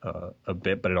a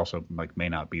bit, but it also may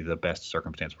not be the best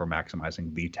circumstance for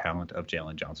maximizing the talent of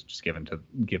Jalen Johnson, just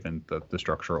given the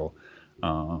structural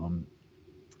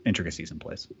intricacies in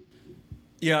place.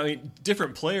 Yeah, I mean,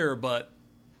 different player, but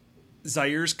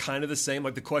Zaire's kind of the same.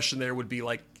 The question there would be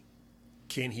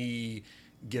can he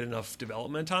get enough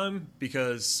development time?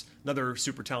 Because another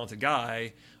super talented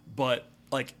guy, but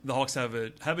the Hawks have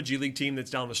a G League team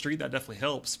that's down the street. That definitely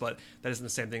helps, but that isn't the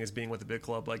same thing as being with a big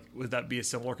club. Would that be a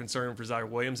similar concern for Ziaire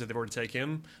Williams if they were to take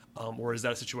him? Or is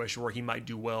that a situation where he might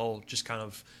do well just kind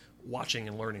of watching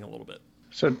and learning a little bit?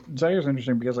 So Zaire's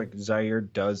interesting because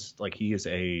Zaiire does he is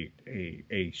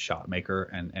a shot maker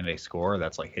and a scorer.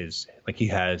 That's his he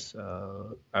has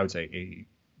I would say a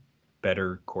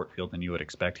better court field than you would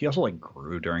expect. He also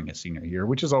grew during his senior year,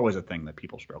 which is always a thing that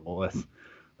people struggle with.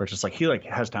 Where it's just he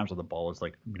has times where the ball is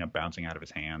bouncing out of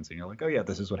his hands, and you're oh yeah,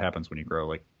 this is what happens when you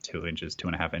grow 2 inches,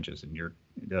 2.5 inches, and you're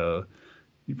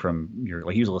he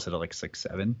was listed at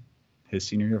 6'7" his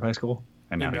senior year of high school,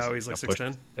 and now he's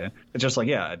 6'10". It's just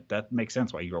yeah, that makes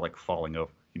sense why you were falling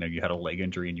over. You had a leg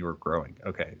injury and you were growing.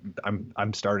 Okay,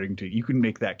 I'm starting to. You can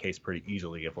make that case pretty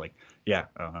easily of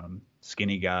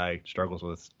skinny guy struggles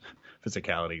with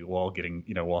physicality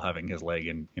while having his leg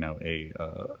in a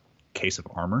case of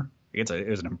armor. It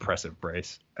was an impressive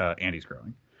brace, and he's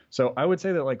growing. So I would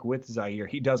say that with Zaiire,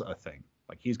 he does a thing.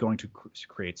 He's going to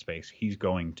create space. He's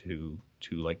going to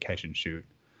catch and shoot.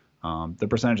 The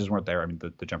percentages weren't there. I mean,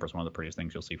 the jumper is one of the prettiest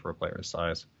things you'll see for a player his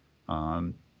size.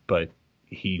 But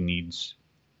he needs.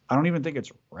 I don't even think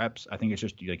it's reps. I think it's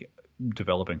just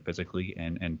developing physically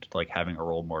and having a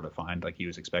role more defined. He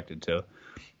was expected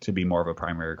to be more of a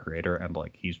primary creator, and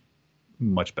he's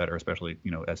much better, especially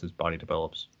as his body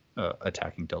develops.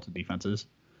 Attacking Delta defenses.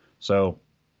 So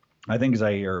I think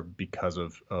Zaiire, because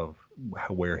of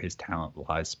where his talent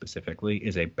lies specifically,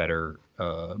 is a better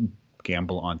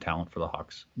gamble on talent for the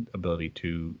Hawks' ability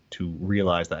to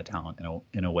realize that talent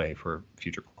in a way for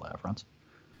future playoff runs.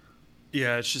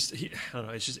 Yeah, it's just I don't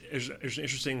know. It's just there's an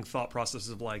interesting thought process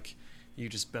of you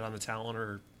just bet on the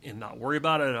talent and not worry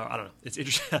about it. I don't know. It's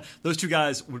interesting. Those two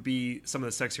guys would be some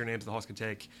of the sexier names the Hawks could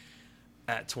take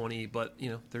at 20, but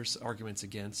there's arguments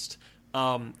against.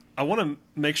 I want to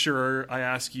make sure I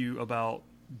ask you about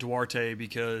Duarte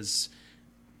because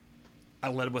I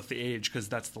led with the age because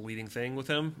that's the leading thing with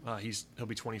him. He'll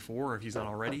be 24 if he's not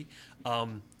already.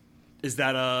 Is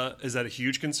that a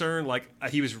huge concern?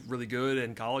 He was really good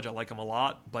in college. I like him a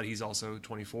lot, but he's also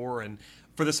 24. And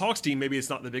for this Hawks team, maybe it's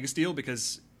not the biggest deal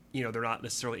because they're not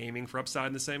necessarily aiming for upside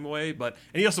in the same way. And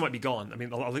he also might be gone. I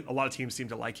mean, a lot of teams seem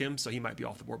to like him, so he might be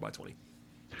off the board by 20.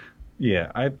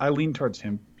 Yeah, I lean towards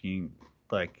him being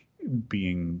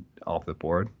off the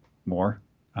board more.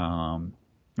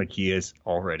 He is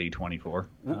already 24.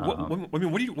 What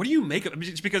do you make of?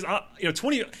 Just because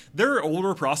 20, there are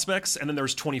older prospects, and then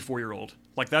there's 24-year-old.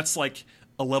 That's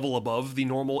a level above the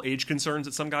normal age concerns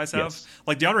that some guys have. Yes.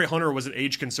 DeAndre Hunter was an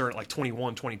age concern at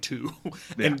 21, 22.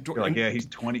 Yeah, he's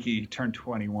 20. He turned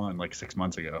 21 6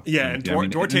 months ago. Yeah, and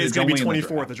Duarte is going to be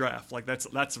 24 at the draft.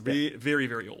 That's very, very,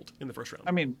 very old in the first round.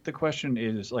 I mean, the question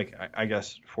is I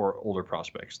guess for older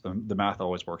prospects, the math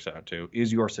always works out to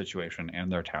is your situation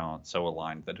and their talent so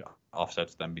aligned that it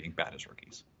offsets them being bad as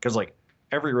rookies? Because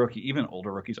every rookie, even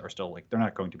older rookies, are still like they're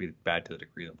not going to be bad to the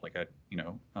degree of like a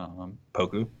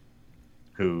Poku,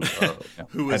 who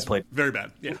who had is played very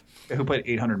bad. Yeah, who played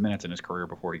 800 minutes in his career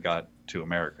before he got to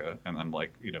America, and then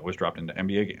was dropped into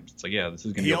NBA games. It's like, yeah, this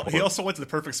is going to. He also went to the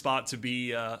perfect spot to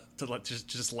be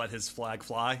just let his flag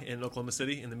fly in Oklahoma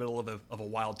City in the middle of a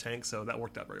wild tank. So that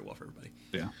worked out very well for everybody.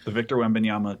 Yeah, the Victor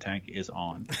Wembanyama tank is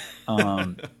on.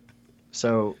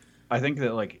 So I think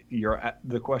that like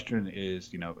the question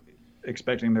is,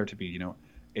 expecting there to be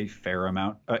a fair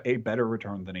amount, a better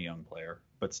return than a young player,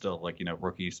 but still like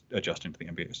rookies adjusting to the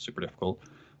NBA is super difficult.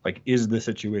 Like, is the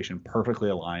situation perfectly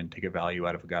aligned to get value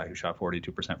out of a guy who shot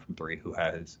 42% from three, who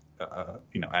has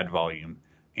add volume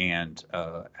and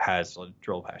has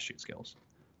dribble pass shoot skills?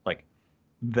 Like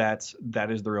that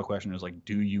is the real question, is like,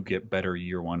 do you get better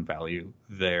year one value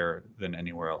there than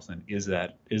anywhere else? And is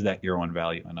that year one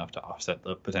value enough to offset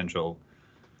the potential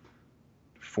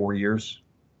 4 years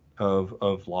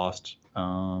of lost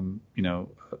of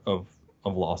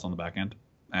loss on the back end?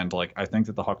 And like, I think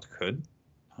that the Hawks could,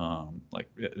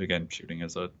 again, shooting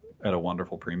is at a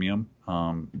wonderful premium.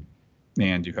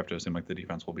 And you have to assume like the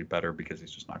defense will be better because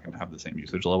he's just not going to have the same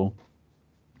usage level.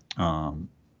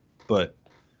 But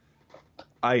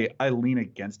I lean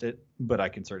against it, but I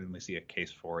can certainly see a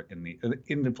case for it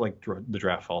in the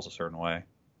draft falls a certain way,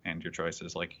 and your choice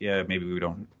is like, yeah, maybe we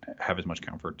don't have as much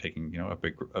comfort taking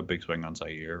a big swing on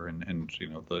Zaire, and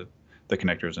the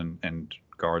connectors and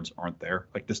guards aren't there.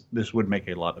 Like this would make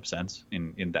a lot of sense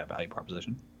in that value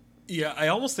proposition. Yeah, I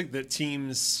almost think that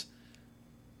teams.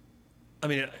 I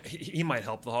mean, he might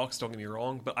help the Hawks. Don't get me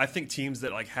wrong, but I think teams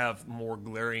that like have more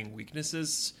glaring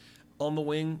weaknesses on the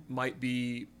wing might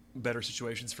be better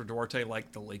situations for Duarte.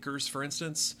 Like the Lakers, for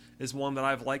instance, is one that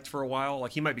I've liked for a while.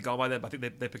 Like he might be gone by then, but I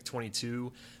think they picked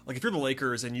 22. Like if you're the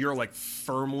Lakers and you're like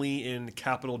firmly in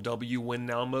capital W win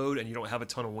now mode and you don't have a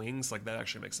ton of wings, like that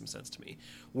actually makes some sense to me.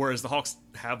 Whereas the Hawks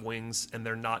have wings and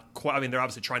they're not quite. I mean, they're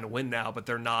obviously trying to win now, but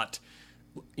they're not.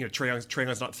 Trae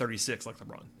Young's not 36 like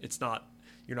LeBron. It's not.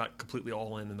 You're not completely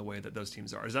all in the way that those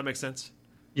teams are. Does that make sense?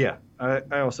 Yeah,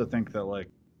 I also think that like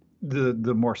the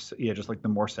more just like the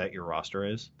more set your roster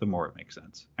is, the more it makes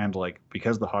sense. And like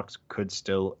because the Hawks could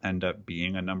still end up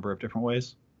being a number of different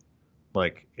ways,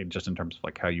 like just in terms of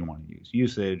like how you want to use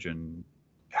usage and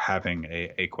having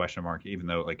a question mark, even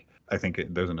though like I think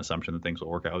there's an assumption that things will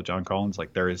work out with John Collins,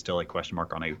 like there is still a question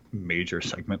mark on a major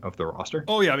segment of the roster.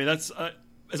 Oh yeah, I mean that's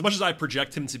as much as I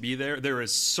project him to be there, there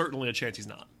is certainly a chance he's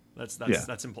not.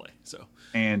 That's in play. So,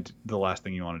 and the last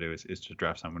thing you want to do is to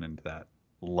draft someone into that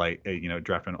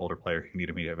draft an older player who need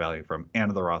immediate value from,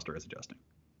 and the roster is adjusting.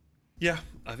 Yeah,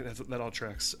 I think that all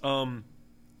tracks.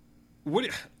 What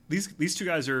these two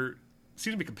guys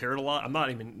seem to be compared a lot. I'm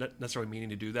not even necessarily meaning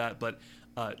to do that, but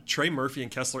Trey Murphy and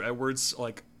Kessler Edwards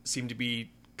like seem to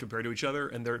be compared to each other,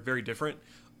 and they're very different.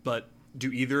 But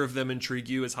do either of them intrigue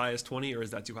you as high as 20, or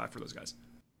is that too high for those guys?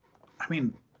 I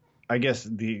mean, I guess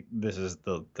this is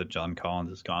the John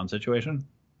Collins is gone situation.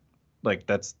 Like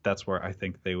that's where I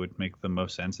think they would make the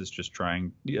most sense, is just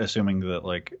assuming that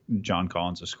like John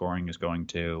Collins' scoring is going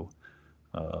to,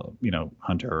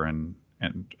 Hunter and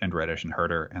Reddish and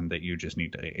Herter, and that you just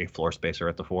need a floor spacer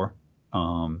at the 4.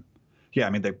 Yeah, I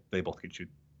mean they both could shoot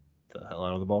the hell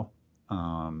out of the ball,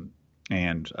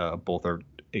 and both are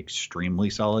extremely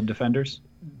solid defenders.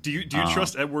 Do you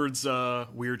trust Edwards'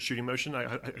 weird shooting motion?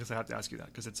 I guess I have to ask you that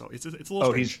because it's a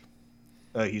little strange.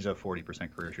 He's a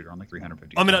 40% career shooter on like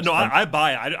 350. I mean, no, I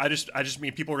buy it. I just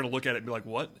mean people are going to look at it and be like,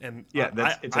 "What?" And yeah,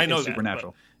 it's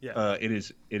supernatural. Yeah, it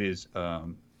is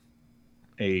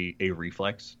a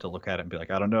reflex to look at it and be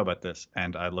like, I don't know about this.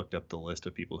 And I looked up the list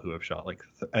of people who have shot like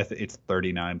it's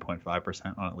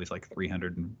 39.5% on at least like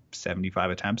 375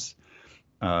 attempts,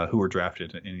 who were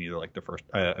drafted in either like the first,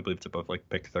 I believe it's above like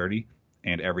pick 30.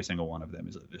 And every single one of them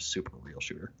is a super real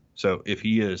shooter. So if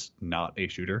he is not a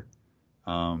shooter,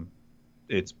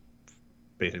 it's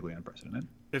basically unprecedented.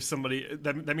 If somebody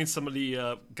that means somebody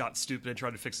got stupid and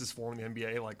tried to fix his form in the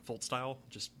NBA, like Fultz style,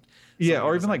 just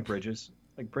or even like Bridges.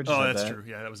 Like Bridges. Oh, that's true.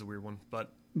 Yeah, that was a weird one,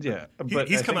 but yeah, but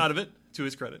he's come out of it to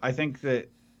his credit. I think that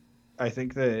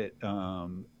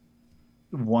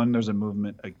one, there's a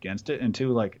movement against it, and two,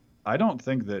 like I don't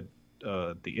think that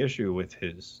the issue with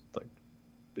his like.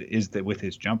 Is that with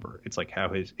his jumper, it's like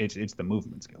how it's the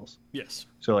movement skills. Yes.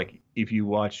 So like if you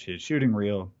watch his shooting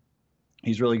reel,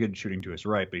 he's really good shooting to his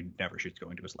right, but he never shoots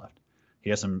going to his left. He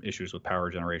has some issues with power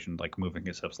generation, like moving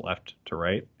his hips left to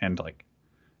right. And like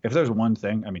if there's one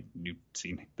thing, I mean, you've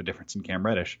seen the difference in Cam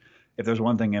Reddish. If there's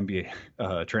one thing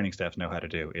NBA training staffs know how to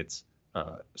do, it's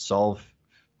solve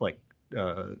like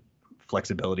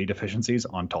flexibility deficiencies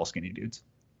on tall, skinny dudes.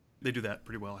 They do that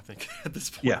pretty well, I think, at this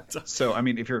point. Yeah. So I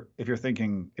mean, if you're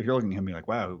looking at him and be like,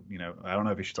 wow, I don't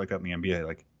know if he shoots like that in the NBA.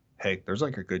 Like, hey, there's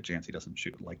like a good chance he doesn't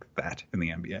shoot like that in the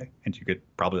NBA, and you get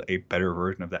probably a better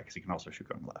version of that because he can also shoot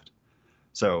going left.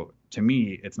 So to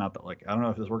me, it's not that like I don't know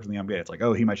if this works in the NBA. It's like,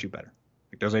 oh, he might shoot better.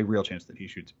 Like, there's a real chance that he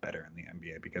shoots better in the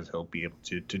NBA because he'll be able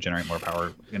to generate more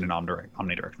power in an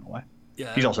omnidirectional way.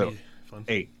 Yeah, he's also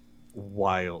a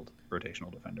wild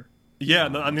rotational defender. Yeah,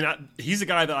 no, I mean, he's a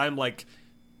guy that I'm like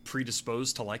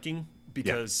predisposed to liking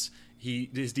because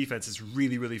his defense is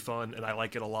really, really fun, and I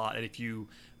like it a lot. And if you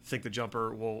think the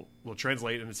jumper will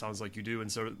translate, and it sounds like you do, and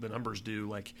so the numbers do,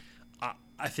 like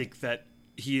I think that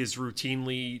he is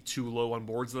routinely too low on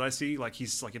boards that I see. Like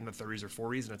he's like in the 30s or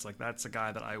 40s, and it's like that's a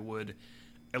guy that I would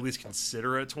at least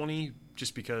consider at 20,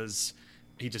 just because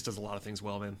he just does a lot of things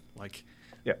well, man. Like,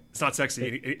 yeah, it's not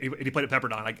sexy. He played at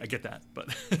Pepperdine. I get that,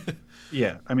 but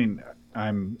yeah, I mean,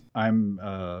 I'm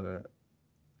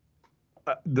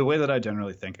the way that I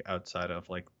generally think outside of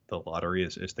like the lottery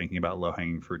is thinking about low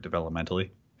hanging fruit developmentally.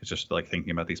 It's just like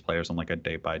thinking about these players on like a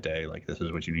day by day, like this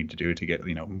is what you need to do to get,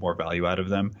 more value out of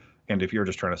them. And if you're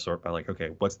just trying to sort by like,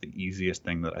 okay, what's the easiest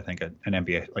thing that I think an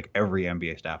NBA, like every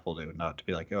NBA staff will do, not to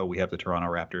be like, oh, we have the Toronto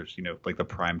Raptors, like the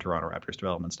prime Toronto Raptors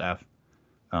development staff.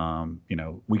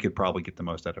 We could probably get the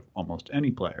most out of almost any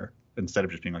player instead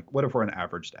of just being like, what if we're an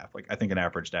average staff? Like I think an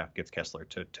average staff gets Kessler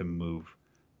to move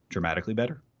dramatically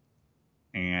better.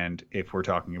 And if we're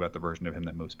talking about the version of him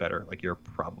that moves better, like you're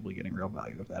probably getting real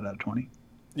value of that out of 20.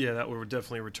 Yeah, that would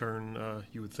definitely return,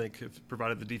 you would think, if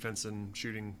provided the defense and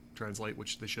shooting translate,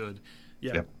 which they should.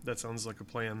 Yeah, yep. That sounds like a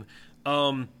plan.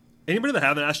 Anybody that I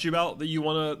haven't asked you about that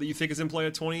you think is in play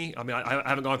at 20? I mean, I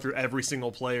haven't gone through every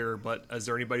single player, but is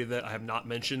there anybody that I have not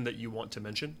mentioned that you want to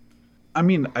mention? I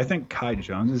mean, I think Kai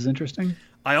Jones is interesting.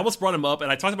 I almost brought him up, and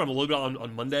I talked about him a little bit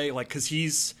on Monday, like because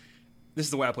this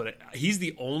is the way I put it. He's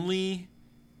the only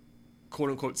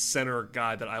quote-unquote center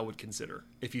guy that I would consider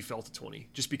if he fell to 20,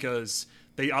 just because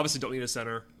they obviously don't need a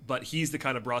center, but he's the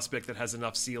kind of prospect that has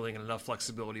enough ceiling and enough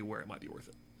flexibility where it might be worth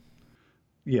it.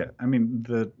 Yeah, I mean,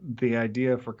 the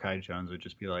idea for Kai Jones would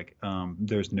just be like,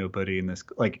 there's nobody in this,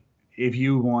 like, if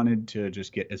you wanted to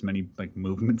just get as many like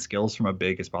movement skills from a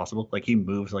big as possible, like he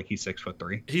moves like he's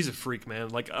 6'3". He's a freak, man.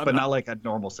 Like, but not like a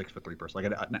normal 6'3" person,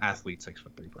 like an athlete 6'3"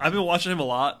 person. I've been watching him a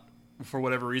lot for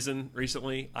whatever reason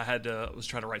recently. I was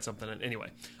trying to write something, and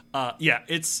anyway,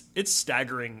 it's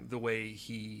staggering the way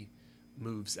he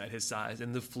moves at his size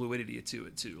and the fluidity to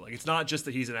it too. Like, it's not just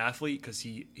that he's an athlete, because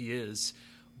he is,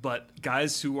 but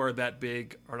guys who are that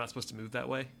big are not supposed to move that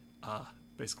way.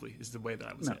 Basically, is the way that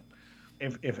I would say it.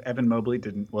 If Evan Mobley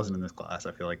wasn't in this class,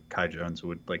 I feel like Kai Jones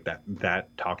would like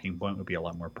that talking point would be a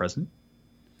lot more present.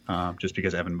 Just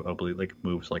because Evan Mobley like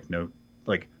moves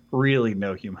really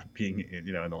no human being in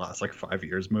the last like 5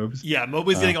 years moves. Yeah,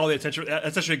 Mobley's getting all the attention.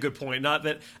 That's actually a good point. Not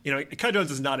that Kai Jones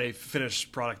is not a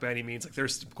finished product by any means. Like,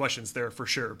 there's questions there for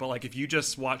sure, but like if you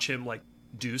just watch him like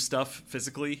do stuff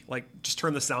physically, like just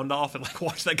turn the sound off and like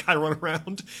watch that guy run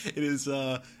around,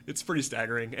 it's pretty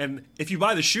staggering. And if you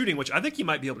buy the shooting, which I think he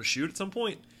might be able to shoot at some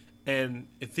point, and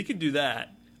if he can do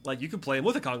that, like you can play him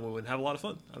with a Kongwu and have a lot of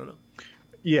fun. I don't know.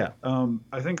 Yeah,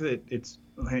 I think that it's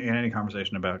in any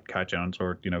conversation about Kai Jones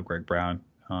or Greg Brown,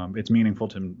 it's meaningful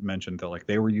to mention that like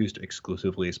they were used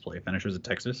exclusively as play finishers at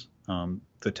Texas.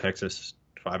 The Texas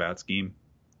 5-out scheme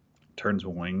turns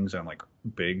wings and like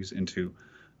bigs into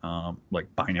like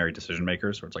binary decision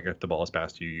makers, where it's like if the ball is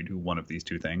passed to you, you do one of these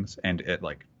two things, and it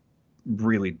like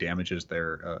really damages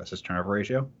their assist turnover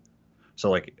ratio. So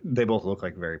like they both look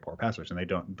like very poor passers, and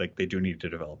they do need to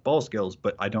develop ball skills,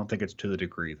 but I don't think it's to the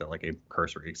degree that like a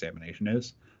cursory examination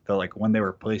is. That like when they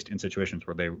were placed in situations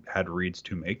where they had reads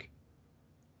to make,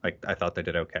 like I thought they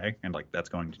did okay, and like that's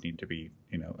going to need to be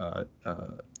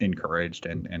encouraged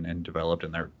and developed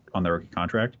on their rookie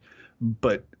contract.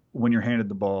 But when you're handed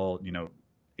the ball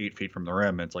 8 feet from the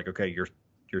rim, it's like, okay,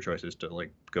 your choice is to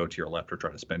like go to your left or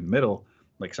try to spin middle.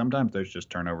 Like sometimes there's just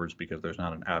turnovers because there's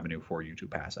not an avenue for you to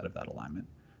pass out of that alignment.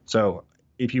 So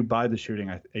if you buy the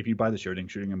shooting,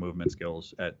 shooting and movement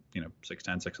skills at 6'10",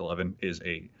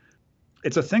 6'11"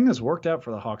 it's a thing that's worked out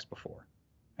for the Hawks before.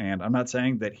 And I'm not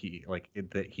saying that he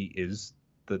is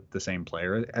the same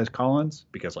player as Collins,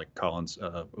 because like Collins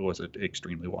was an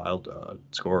extremely wild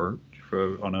scorer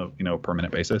on a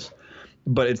permanent basis.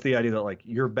 But it's the idea that like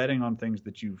you're betting on things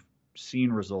that you've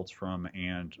seen results from,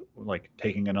 and like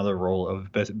taking another roll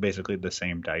of basically the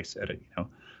same dice at it,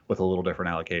 with a little different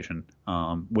allocation,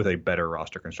 with a better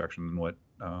roster construction than what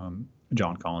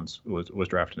John Collins was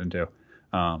drafted into.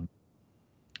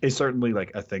 Is certainly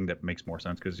like a thing that makes more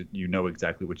sense because you know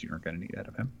exactly what you're going to need out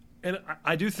of him. And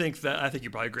I do think that, I think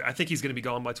you probably agree. I think he's going to be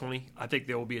gone by 20. I think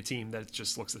there will be a team that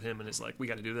just looks at him and is like, we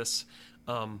got to do this.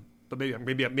 But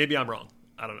maybe I'm wrong.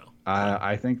 I don't know.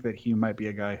 I think that he might be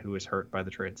a guy who is hurt by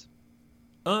the trades.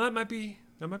 That might be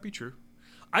true.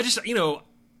 I just,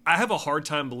 I have a hard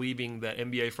time believing that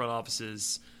NBA front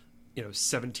offices,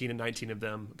 17 and 19 of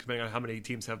them, depending on how many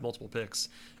teams have multiple picks,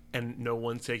 and no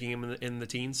one's taking him in the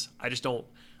teens. I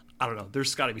don't know.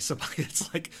 There's got to be somebody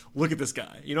that's like, look at this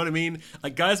guy. You know what I mean?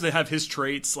 Like guys that have his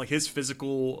traits, like his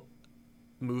physical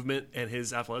movement and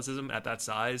his athleticism at that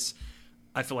size.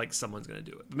 I feel like someone's going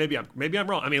to do it. But maybe I'm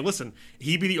wrong. I mean, listen,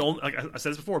 he'd be the only, like I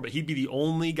said this before, but he'd be the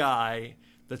only guy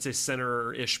that's a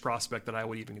center-ish prospect that I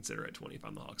would even consider at 20 if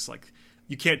I'm the Hawks. Like,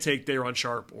 you can't take Day'Ron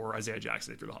Sharpe or Isaiah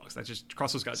Jackson if you're the Hawks. That's just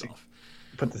cross those guys off.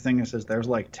 But the thing is there's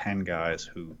like 10 guys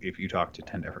who, if you talk to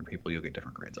 10 different people, you'll get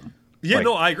different grades on. Yeah,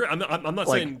 no, I agree. I'm not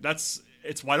saying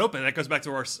it's wide open. That goes back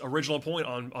to our original point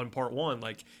on part one.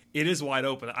 Like, it is wide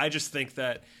open. I just think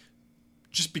that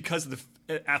just because of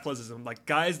the athleticism, like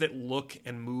guys that look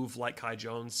and move like Kai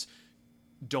Jones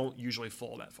don't usually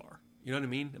fall that far. You know what I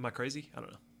mean? Am I crazy? I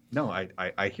don't know. No,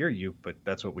 I hear you, but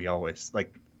that's what we always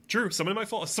like. True. Somebody might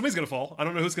fall. Somebody's going to fall. I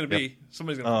don't know who's going to be.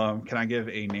 Somebody's going to fall. Can I give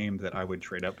a name that I would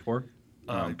trade up for?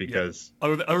 Because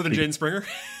other than Jaden Springer?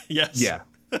 Yes. Yeah.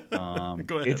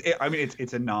 Go ahead.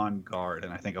 It's a non-guard,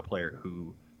 and I think a player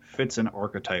who fits an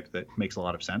archetype that makes a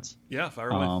lot of sense. Yeah, fire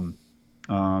away.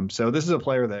 So this is a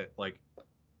player that, like,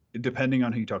 depending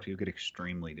on who you talk to, you get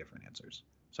extremely different answers.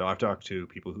 So I've talked to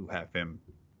people who have him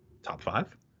top 5, or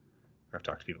I've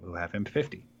talked to people who have him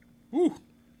 50. Ooh.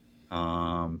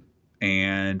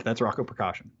 And that's Rocco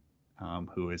Percussion,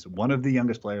 who is one of the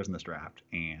youngest players in this draft,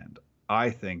 and I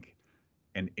think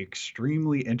an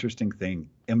extremely interesting thing,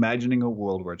 imagining a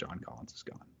world where John Collins is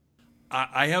gone.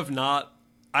 I have not.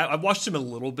 I've watched him a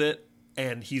little bit,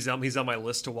 and he's on my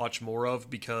list to watch more of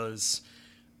because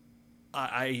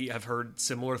I have heard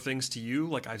similar things to you.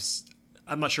 Like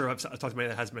I'm not sure if I've talked to anybody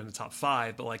that has been in the top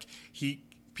 5, but like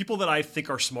people that I think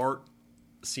are smart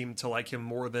seem to like him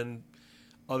more than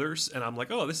others, and I'm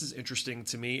like, oh, this is interesting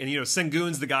to me. And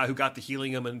Sengun's the guy who got the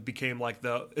helium and became like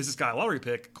is this guy a lottery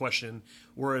pick question,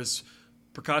 whereas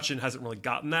Percussion hasn't really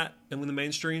gotten that in the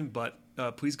mainstream. But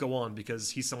please go on,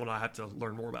 because he's someone I have to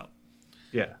learn more about.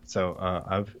 Yeah,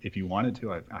 so if you wanted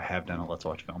to, I have done a Let's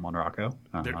Watch film on Rocco.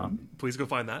 Please go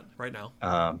find that right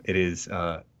now. It is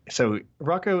so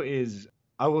Rocco is.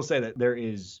 I will say that there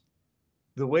is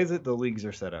the way that the leagues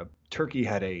are set up. Turkey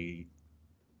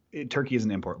is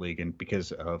an import league, and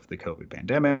because of the COVID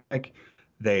pandemic,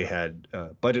 they had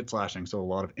budget slashing, so a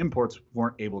lot of imports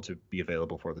weren't able to be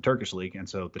available for the Turkish league, and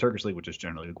so the Turkish league, which is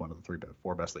generally one of the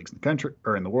 4 best leagues in the country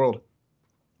or in the world,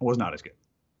 was not as good.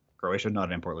 Croatia, not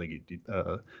an import league.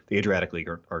 The Adriatic League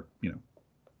are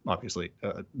obviously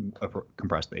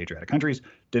comprised of the Adriatic countries,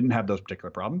 didn't have those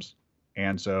particular problems,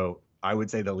 and so I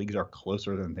would say the leagues are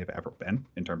closer than they've ever been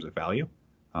in terms of value.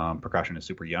 Percussion is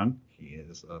super young. He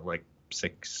is like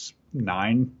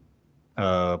 6'9",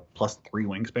 plus 3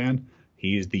 wingspan.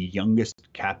 He is the youngest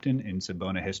captain in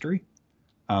Sabona history.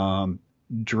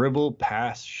 Dribble,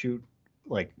 pass, shoot,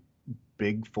 like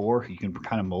big 4. You can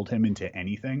kind of mold him into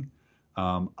anything.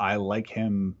 I like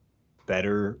him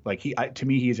better. Like to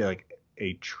me, he's like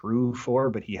a true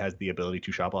 4, but he has the ability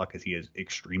to shot block because he is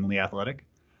extremely athletic.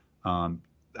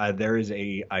 There is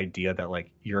a idea that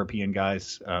like European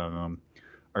guys are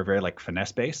very like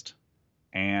finesse based.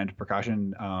 And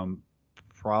Percussion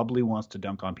probably wants to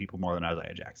dunk on people more than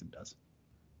Isaiah Jackson does.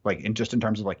 Like, in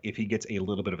terms of like, if he gets a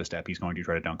little bit of a step, he's going to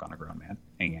try to dunk on a grown man.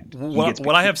 And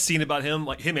what I have seen about him,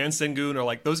 like him and Sengun, are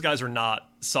like those guys are not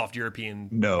soft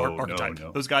European archetype.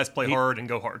 No. Those guys play hard and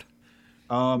go hard.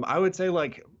 I would say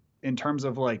like in terms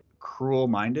of like cruel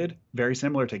minded, very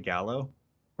similar to Gallo,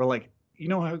 where like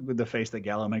how the face that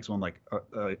Gallo makes when like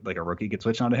a rookie gets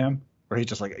switched onto him, where he's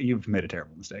just like, you've made a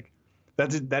terrible mistake.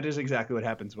 That is exactly what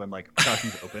happens when like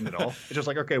Percussion's open at all. It's just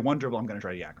like, okay, one dribble, I'm going to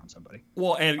try to yak on somebody.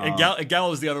 Well, and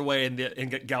Gallo's the other way,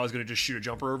 and Gallo's going to just shoot a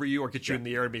jumper over you or get you in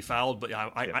the air and be fouled. But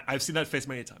I've seen that face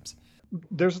many times.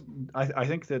 I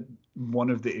think that one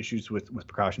of the issues with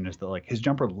Percussion is that like his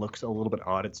jumper looks a little bit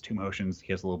odd. It's 2 motions.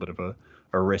 He has a little bit of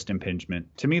a wrist impingement.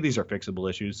 To me, these are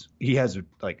fixable issues. He has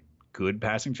like good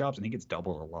passing chops, and he gets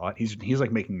doubled a lot. He's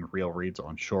like making real reads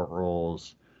on short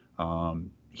rolls.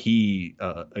 He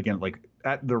again, like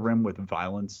at the rim with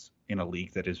violence in a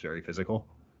league that is very physical,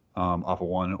 off of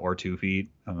 1 or 2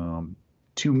 feet.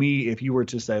 To me, if you were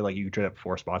to say like you trade up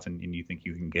 4 spots and you think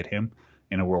you can get him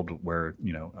in a world where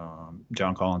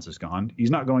John Collins is gone,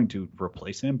 he's not going to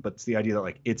replace him. But it's the idea that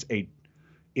like it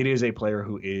is a player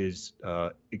who is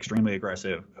extremely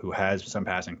aggressive, who has some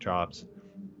passing chops,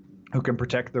 who can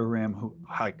protect the rim, who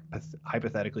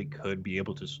hypothetically could be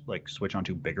able to like switch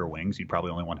onto bigger wings. You'd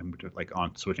probably only want him to like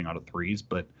on switching onto threes,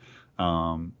 but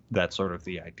that's sort of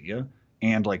the idea.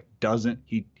 And like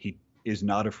he is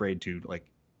not afraid to like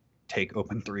take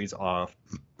open threes off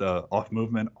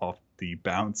movement, off the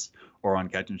bounce, or on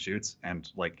catch and shoots, and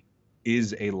like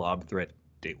is a lob threat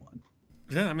day one.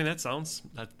 Yeah, I mean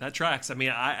that tracks. I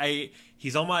mean,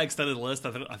 he's on my extended list.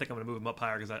 I think I'm going to move him up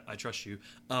higher because I trust you.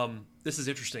 This is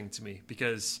interesting to me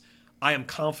because I am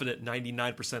confident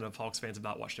 99% of Hawks fans have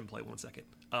not watched him play 1 second.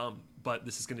 But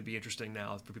this is going to be interesting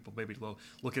now for people maybe to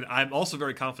look at. I'm also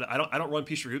very confident. I don't run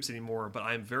Peachtree Hoops anymore, but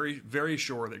I'm very, very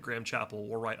sure that Graham Chappell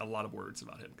will write a lot of words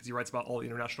about him because he writes about all the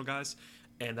international guys,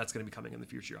 and that's going to be coming in the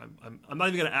future. I'm not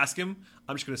even going to ask him.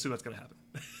 I'm just going to assume that's going to happen.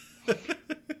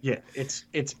 Yeah, it's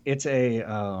a it's a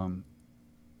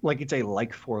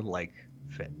like for like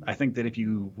fit. I think that if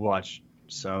you watch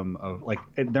some of like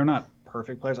they're not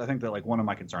perfect players. I think that like one of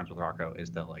my concerns with Rocco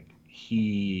is that like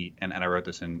he and I wrote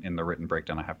this in the written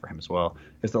breakdown I have for him as well,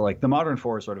 is that like the modern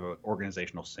four is sort of an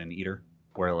organizational sin eater,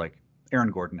 where like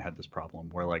Aaron Gordon had this problem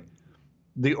where like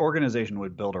the organization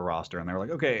would build a roster and they're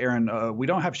like, okay, Aaron, we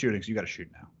don't have shooting, so you got to shoot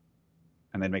now.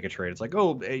 And they'd make a trade. It's like,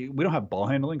 oh, hey, we don't have ball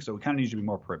handling, so we kind of need you to be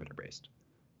more perimeter based.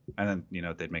 And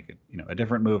then, they'd make it, a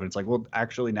different move. And it's like, well,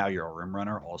 actually now you're a rim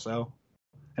runner also.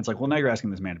 And it's like, well, now you're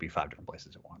asking this man to be 5 different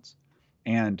places at once.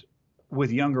 And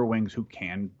with younger wings who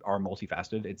are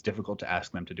multifaceted, it's difficult to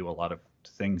ask them to do a lot of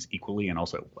things equally and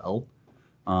also well.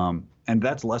 And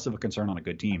that's less of a concern on a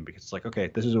good team because it's like,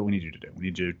 okay, this is what we need you to do. We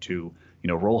need you to,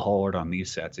 roll hard on these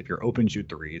sets. If you're open, shoot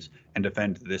threes and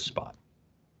defend this spot.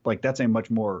 Like that's a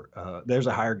much more, there's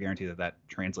a higher guarantee that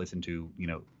translates into,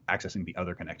 accessing the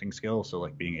other connecting skills. So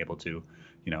like being able to,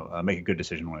 make a good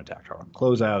decision when attacked hard on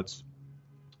closeouts,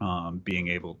 being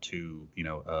able to,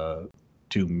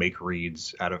 to make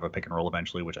reads out of a pick and roll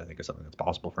eventually, which I think is something that's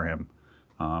possible for him.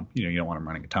 You don't want him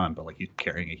running a ton, but like he's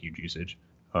carrying a huge usage.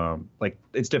 Like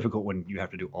it's difficult when you have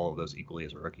to do all of those equally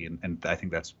as a rookie. And I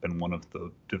think that's been one of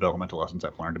the developmental lessons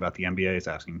I've learned about the NBA is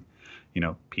asking,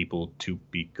 people to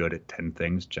be good at 10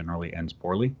 things generally ends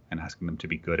poorly, and asking them to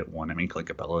be good at one. I mean, Clint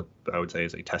Capella, I would say,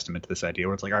 is a testament to this idea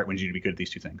where it's like, all right, we need you to be good at these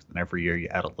 2 things. Then every year you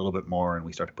add a little bit more and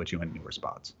we start to put you in newer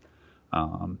spots.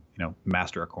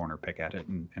 Master a corner, pick at it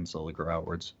and slowly grow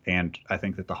outwards. And I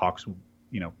think that the Hawks,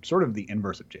 sort of the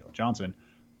inverse of Jalen Johnson,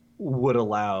 would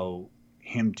allow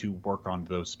him to work on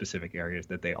those specific areas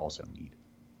that they also need.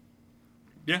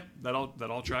 Yeah, that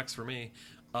all tracks for me.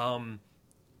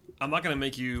 I'm not going to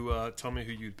make you tell me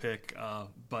who you'd pick,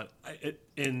 but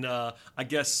I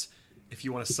guess if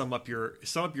you want to sum up your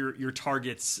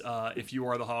targets, if you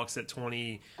are the Hawks at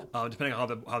 20, depending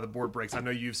on how the board breaks. I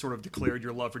know you've sort of declared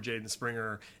your love for Jaden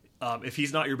Springer. If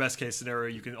he's not your best case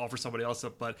scenario, you can offer somebody else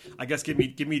up. But I guess give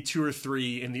me 2 or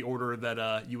 3 in the order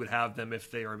that you would have them if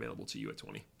they are available to you at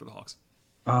 20 for the Hawks.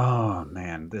 Oh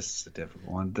man, this is a difficult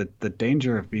one. The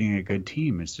danger of being a good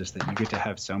team is just that you get to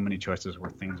have so many choices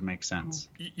where things make sense.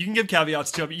 You can give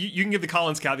caveats too. You can give the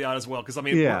Collins caveat as well, because I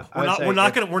mean, yeah, we're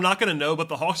not gonna know, but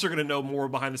the Hawks are gonna know more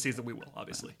behind the scenes than we will,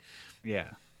 obviously. Yeah.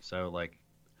 So like,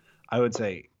 I would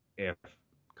say if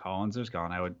Collins is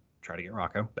gone, I would try to get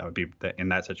Rocco. That would be in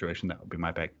that situation. That would be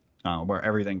my pick. Where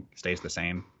everything stays the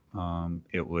same,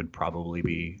 it would probably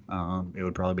be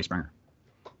Springer.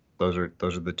 Those are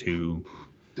the 2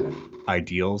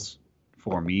 ideals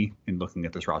for me in looking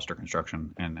at this roster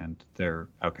construction and their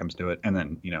outcomes to it. And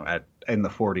then, in the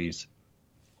 40s,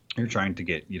 you're trying to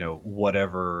get,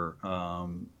 whatever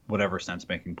sense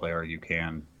making player you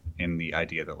can in the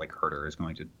idea that like Herter is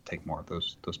going to take more of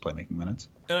those playmaking minutes.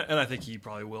 And I think he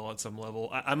probably will at some level.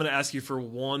 I'm going to ask you for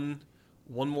one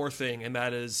more thing, and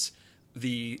that is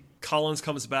the Collins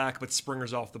comes back, but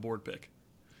Springer's off the board pick.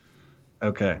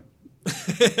 Okay.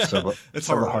 So it's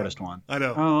the hardest one. I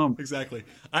know exactly.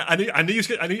 I knew you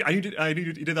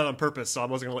did that on purpose, so I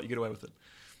wasn't going to let you get away with it.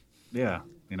 Yeah,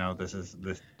 this is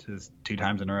 2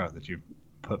 times in a row that you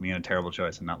put me in a terrible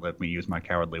choice and not let me use my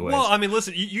cowardly ways. Well, I mean,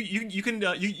 listen, you can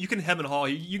hem and haw.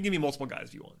 You can give me multiple guys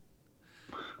if you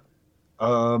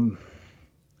want.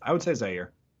 I would say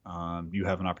Zaire. You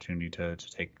have an opportunity to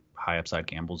take high upside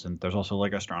gambles, and there's also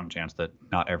like a strong chance that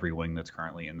not every wing that's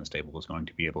currently in the stable is going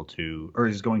to be able to, or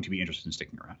is going to be interested in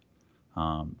sticking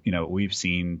around. We've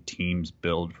seen teams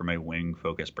build from a wing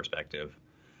focused perspective,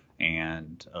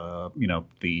 and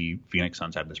the Phoenix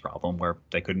Suns have this problem where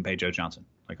they couldn't pay Joe Johnson.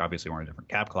 Like obviously we're in a different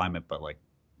cap climate, but like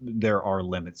there are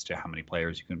limits to how many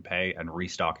players you can pay, and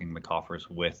restocking the coffers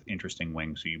with interesting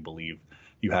wings who you believe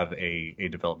you have a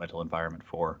developmental environment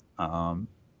for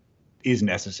is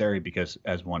necessary, because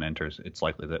as one enters, it's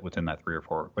likely that within that 3 or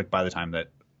 4, like by the time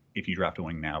that if you draft a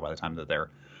wing now, by the time that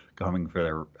they're coming for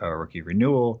their rookie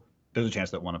renewal, there's a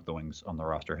chance that one of the wings on the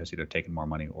roster has either taken more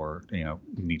money or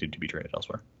needed to be traded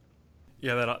elsewhere.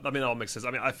 Yeah, that all makes sense.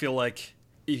 I mean, I feel like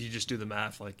if you just do the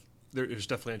math, like there's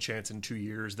definitely a chance in 2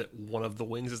 years that one of the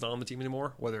wings is not on the team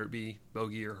anymore, whether it be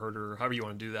Bogey or Herter or however you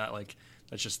want to do that. Like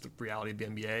that's just the reality of the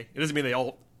NBA. It doesn't mean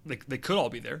they could all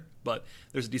be there, but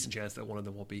there's a decent chance that one of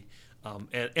them won't be.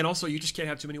 And also, you just can't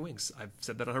have too many wings. I've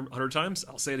said that 100 times.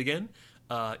 I'll say it again.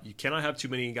 You cannot have too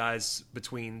many guys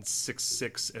between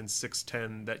 6'6" and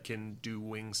 6'10" that can do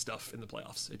wing stuff in the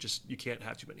playoffs. You can't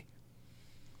have too many.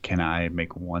 Can I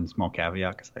make one small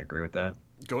caveat? Because I agree with that.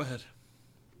 Go ahead.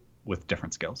 With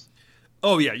different skills.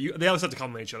 Oh, yeah. They always have to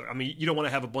complement each other. I mean, you don't want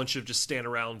to have a bunch of just stand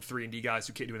around 3-and-D guys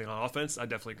who can't do anything on offense. I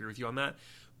definitely agree with you on that.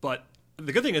 But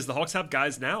the good thing is the Hawks have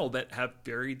guys now that have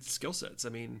varied skill sets. I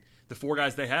mean, the 4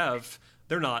 guys they have,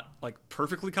 they're not like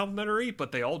perfectly complementary,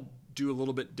 but they all do a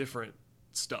little bit different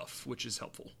stuff, which is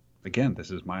helpful. Again, this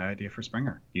is my idea for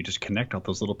Springer. You just connect all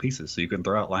those little pieces so you can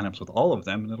throw out lineups with all of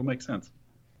them and it'll make sense.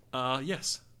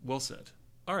 Yes. Well said.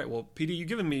 All right. Well, PD, you've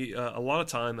given me a lot of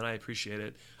time and I appreciate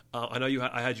it. I know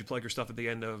I had you plug your stuff at the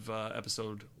end of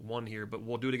episode 1 here, but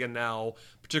we'll do it again now.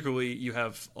 Particularly, you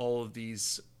have all of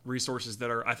these resources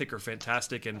that I think are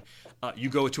fantastic, and you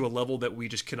go to a level that we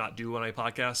just cannot do on a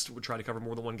podcast. We try to cover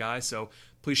more than one guy, so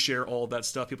please share all of that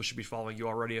stuff. People should be following you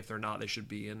already. If they're not, they should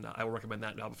be, and I will recommend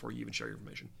that now before you even share your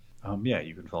information. Yeah,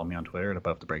 you can follow me on Twitter at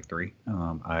Above the Break 3.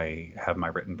 I have my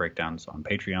written breakdowns on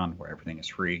Patreon where everything is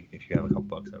free. If you have a couple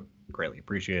bucks, I would greatly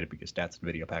appreciate it because stats and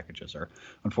video packages are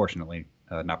unfortunately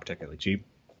not particularly cheap.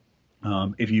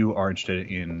 If you are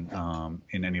interested in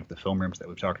any of the film rooms that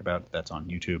we've talked about, that's on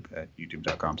YouTube at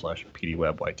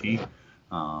youtube.com/pdwebYT.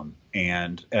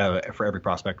 And for every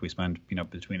prospect, we spend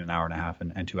between an hour and a half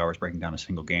and 2 hours breaking down a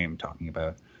single game, talking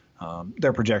about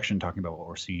their projection, talking about what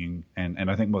we're seeing, and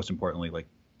I think most importantly, like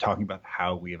talking about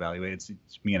how we evaluate. It's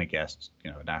me and a guest,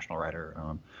 a national writer,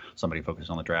 somebody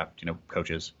focused on the draft,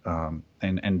 coaches, and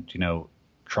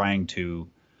trying to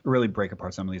really break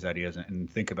apart some of these ideas and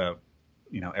think about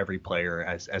every player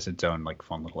as its own like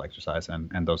fun little exercise,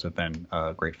 and those have been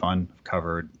great fun. I've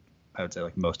covered, I would say,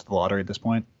 like most of the lottery at this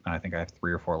point. I think I have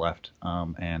 3 or 4 left,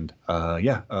 Rocket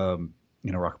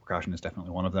Precaution is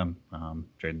definitely one of them.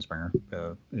 Jaden Springer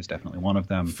is definitely one of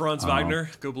them. Franz Wagner,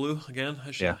 go blue again.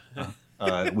 Yeah.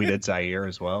 We did Zaire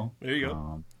as well. There you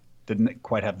go. Didn't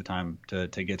quite have the time to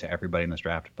get to everybody in this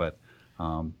draft, but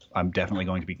I'm definitely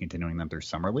going to be continuing them through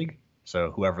Summer League.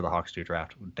 So whoever the Hawks do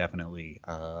draft would definitely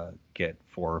get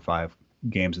 4 or 5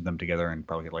 games of them together and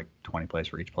probably get like 20 plays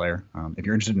for each player. If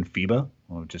you're interested in FIBA,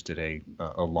 we just did a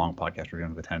long podcast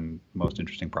reviewing the 10 most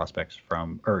interesting prospects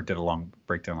did a long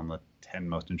breakdown on the 10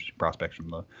 most interesting prospects from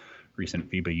the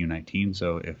recent FIBA U19.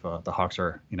 So if the Hawks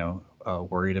are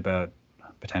worried about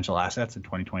potential assets in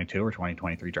 2022 or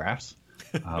 2023 drafts,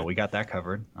 we got that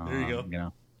covered. There you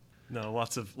go. No,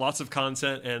 lots of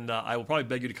content, and I will probably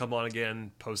beg you to come on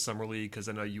again post Summer League because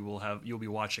I know you'll be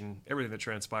watching everything that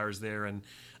transpires there, and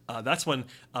that's when,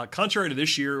 contrary to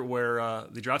this year where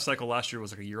the draft cycle last year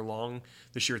was like a year long,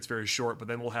 this year it's very short. But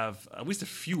then we'll have at least a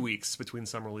few weeks between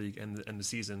Summer League and the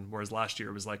season, whereas last year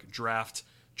it was like draft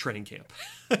training camp.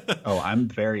 Oh, I'm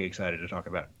very excited to talk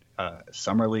about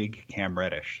Summer League Cam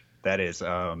Reddish. That is.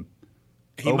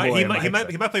 He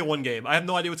might play one game. I have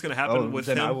no idea what's going to happen with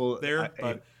him there.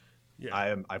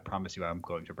 Yeah. I promise you, I'm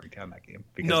going to break down that game.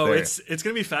 It's going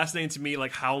to be fascinating to me,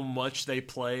 like how much they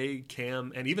play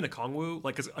Cam and even Okongwu.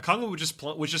 Like, because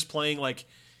Okongwu was just playing like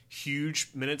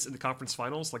huge minutes in the conference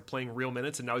finals, like playing real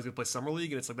minutes, and now he's going to play Summer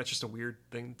League, and it's like that's just a weird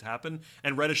thing to happen.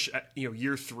 And Reddish,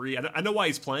 year 3, I know why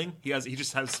he's playing. He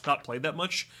just has not played that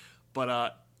much,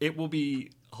 but it will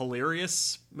be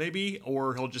hilarious, maybe,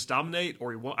 or he'll just dominate,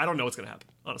 or he won't. I don't know what's going to happen.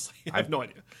 Honestly, I have no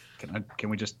idea. Can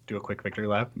we just do a quick victory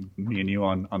lap, me and you,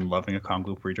 on loving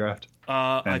Okongwu pre-draft?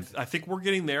 I think we're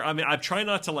getting there. I mean, I'm trying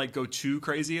not to like go too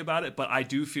crazy about it, but I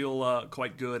do feel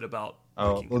quite good about.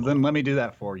 Oh, well, then let me do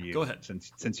that for you. Go ahead.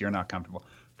 Since you're not comfortable,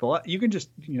 you can just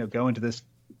go into this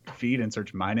feed and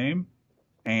search my name,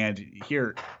 and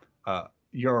hear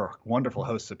your wonderful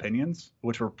host's opinions,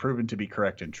 which were proven to be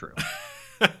correct and true.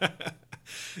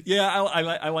 Yeah,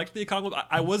 I liked the Okongwu.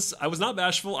 I was not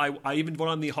bashful. I even went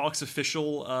on the Hawks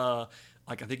official,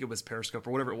 I think it was Periscope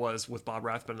or whatever it was, with Bob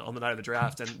Rathman on the night of the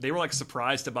draft, and they were like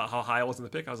surprised about how high I was in the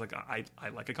pick. I was like, I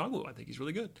like Okongwu. I think he's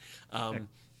really good.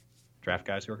 Draft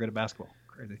guys who are good at basketball.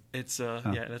 Crazy. It's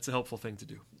yeah, that's a helpful thing to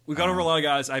do. We've gone over a lot of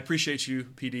guys. I appreciate you,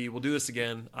 PD. We'll do this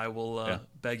again. I will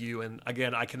beg you, and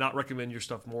again, I cannot recommend your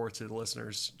stuff more to the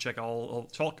listeners. Check all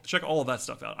of that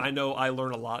stuff out. I know I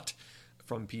learn a lot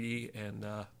from PD, and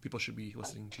people should be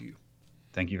listening to you.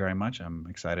 Thank you very much. I'm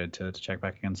excited to check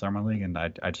back again Summer League, and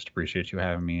I just appreciate you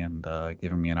having me and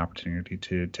giving me an opportunity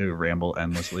to ramble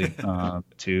endlessly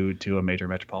to a major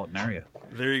metropolitan area.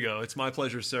 There you go. It's my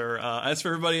pleasure, sir. As for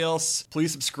everybody else,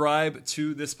 please subscribe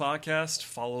to this podcast.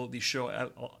 Follow the show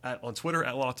on Twitter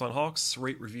at Locked On Hawks.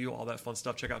 Rate, review, all that fun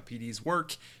stuff. Check out PD's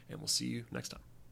work, and we'll see you next time.